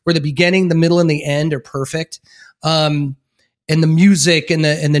 movies where the beginning, the middle, and the end are perfect. And the music and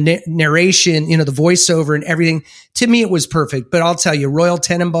the narration, you know, the voiceover and everything, to me, it was perfect. But I'll tell you, Royal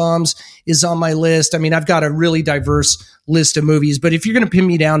Tenenbaums is on my list. I mean, I've got a really diverse list of movies, but if you're going to pin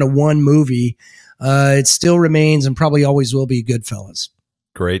me down to one movie, it still remains and probably always will be Goodfellas.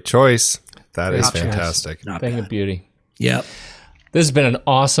 Great choice. That is fantastic. Thing of beauty. Yep. This has been an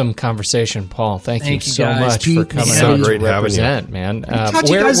awesome conversation, Paul. Thank you so guys. much for coming so out great to represent, man. Talk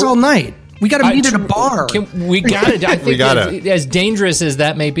to you guys all night. We got to meet at a bar. We got to. I think as dangerous as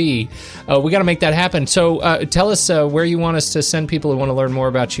that may be, we got to make that happen. So tell us where you want us to send people who want to learn more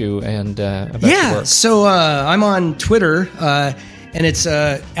about you and about your work. So I'm on Twitter, and it's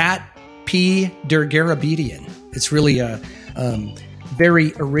at P. Degarabedian. It's really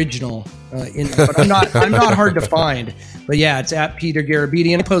very original, but I'm not hard to find. But yeah, it's at P.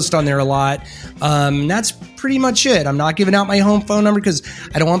 Degarabedian. I post on there a lot. That's pretty much it. I'm not giving out my home phone number because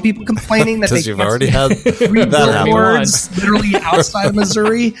I don't want people complaining that you've already had three billboards literally outside of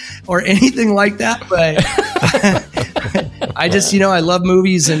Missouri or anything like that. But I just, I love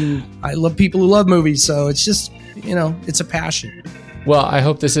movies and I love people who love movies. So it's just, it's a passion. Well, I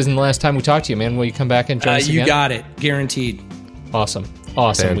hope this isn't the last time we talk to you, man. Will you come back and join us again? You got it. Guaranteed. Awesome.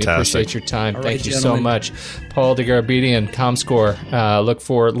 Fantastic. We appreciate your time. All Thank right, you gentlemen. so much. Paul Degarabedian, Comscore. Look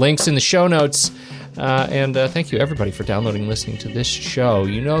for links in the show notes. And thank you, everybody, for downloading and listening to this show.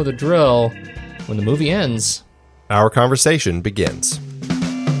 You know the drill. When the movie ends, our conversation begins.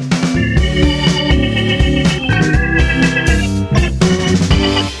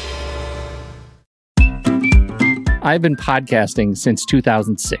 I've been podcasting since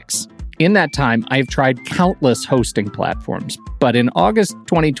 2006. In that time, I've tried countless hosting platforms, but in August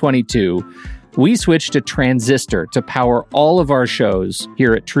 2022, we switched to Transistor to power all of our shows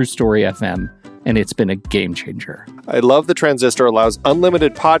here at True Story FM, and it's been a game changer. I love that Transistor allows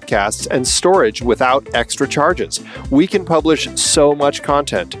unlimited podcasts and storage without extra charges. We can publish so much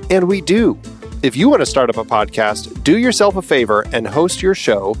content, and we do. If you want to start up a podcast, do yourself a favor and host your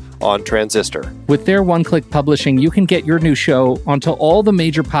show on Transistor. With their one-click publishing, you can get your new show onto all the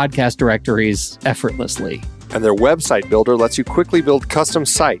major podcast directories effortlessly. And their website builder lets you quickly build custom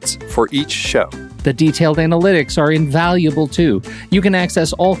sites for each show. The detailed analytics are invaluable too. You can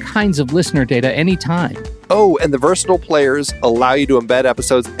access all kinds of listener data anytime. Oh, and the versatile players allow you to embed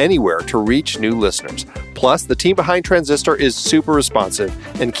episodes anywhere to reach new listeners. Plus, the team behind Transistor is super responsive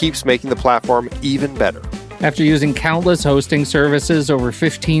and keeps making the platform even better. After using countless hosting services over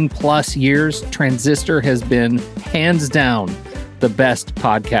 15 plus years, Transistor has been, hands down, the best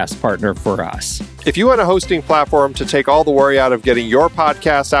podcast partner for us. If you want a hosting platform to take all the worry out of getting your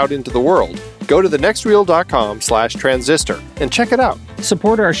podcast out into the world, go to thenextreel.com/transistor and check it out.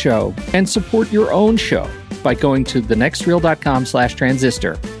 Support our show and support your own show by going to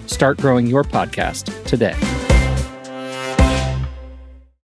thenextreel.com/transistor. Start growing your podcast today.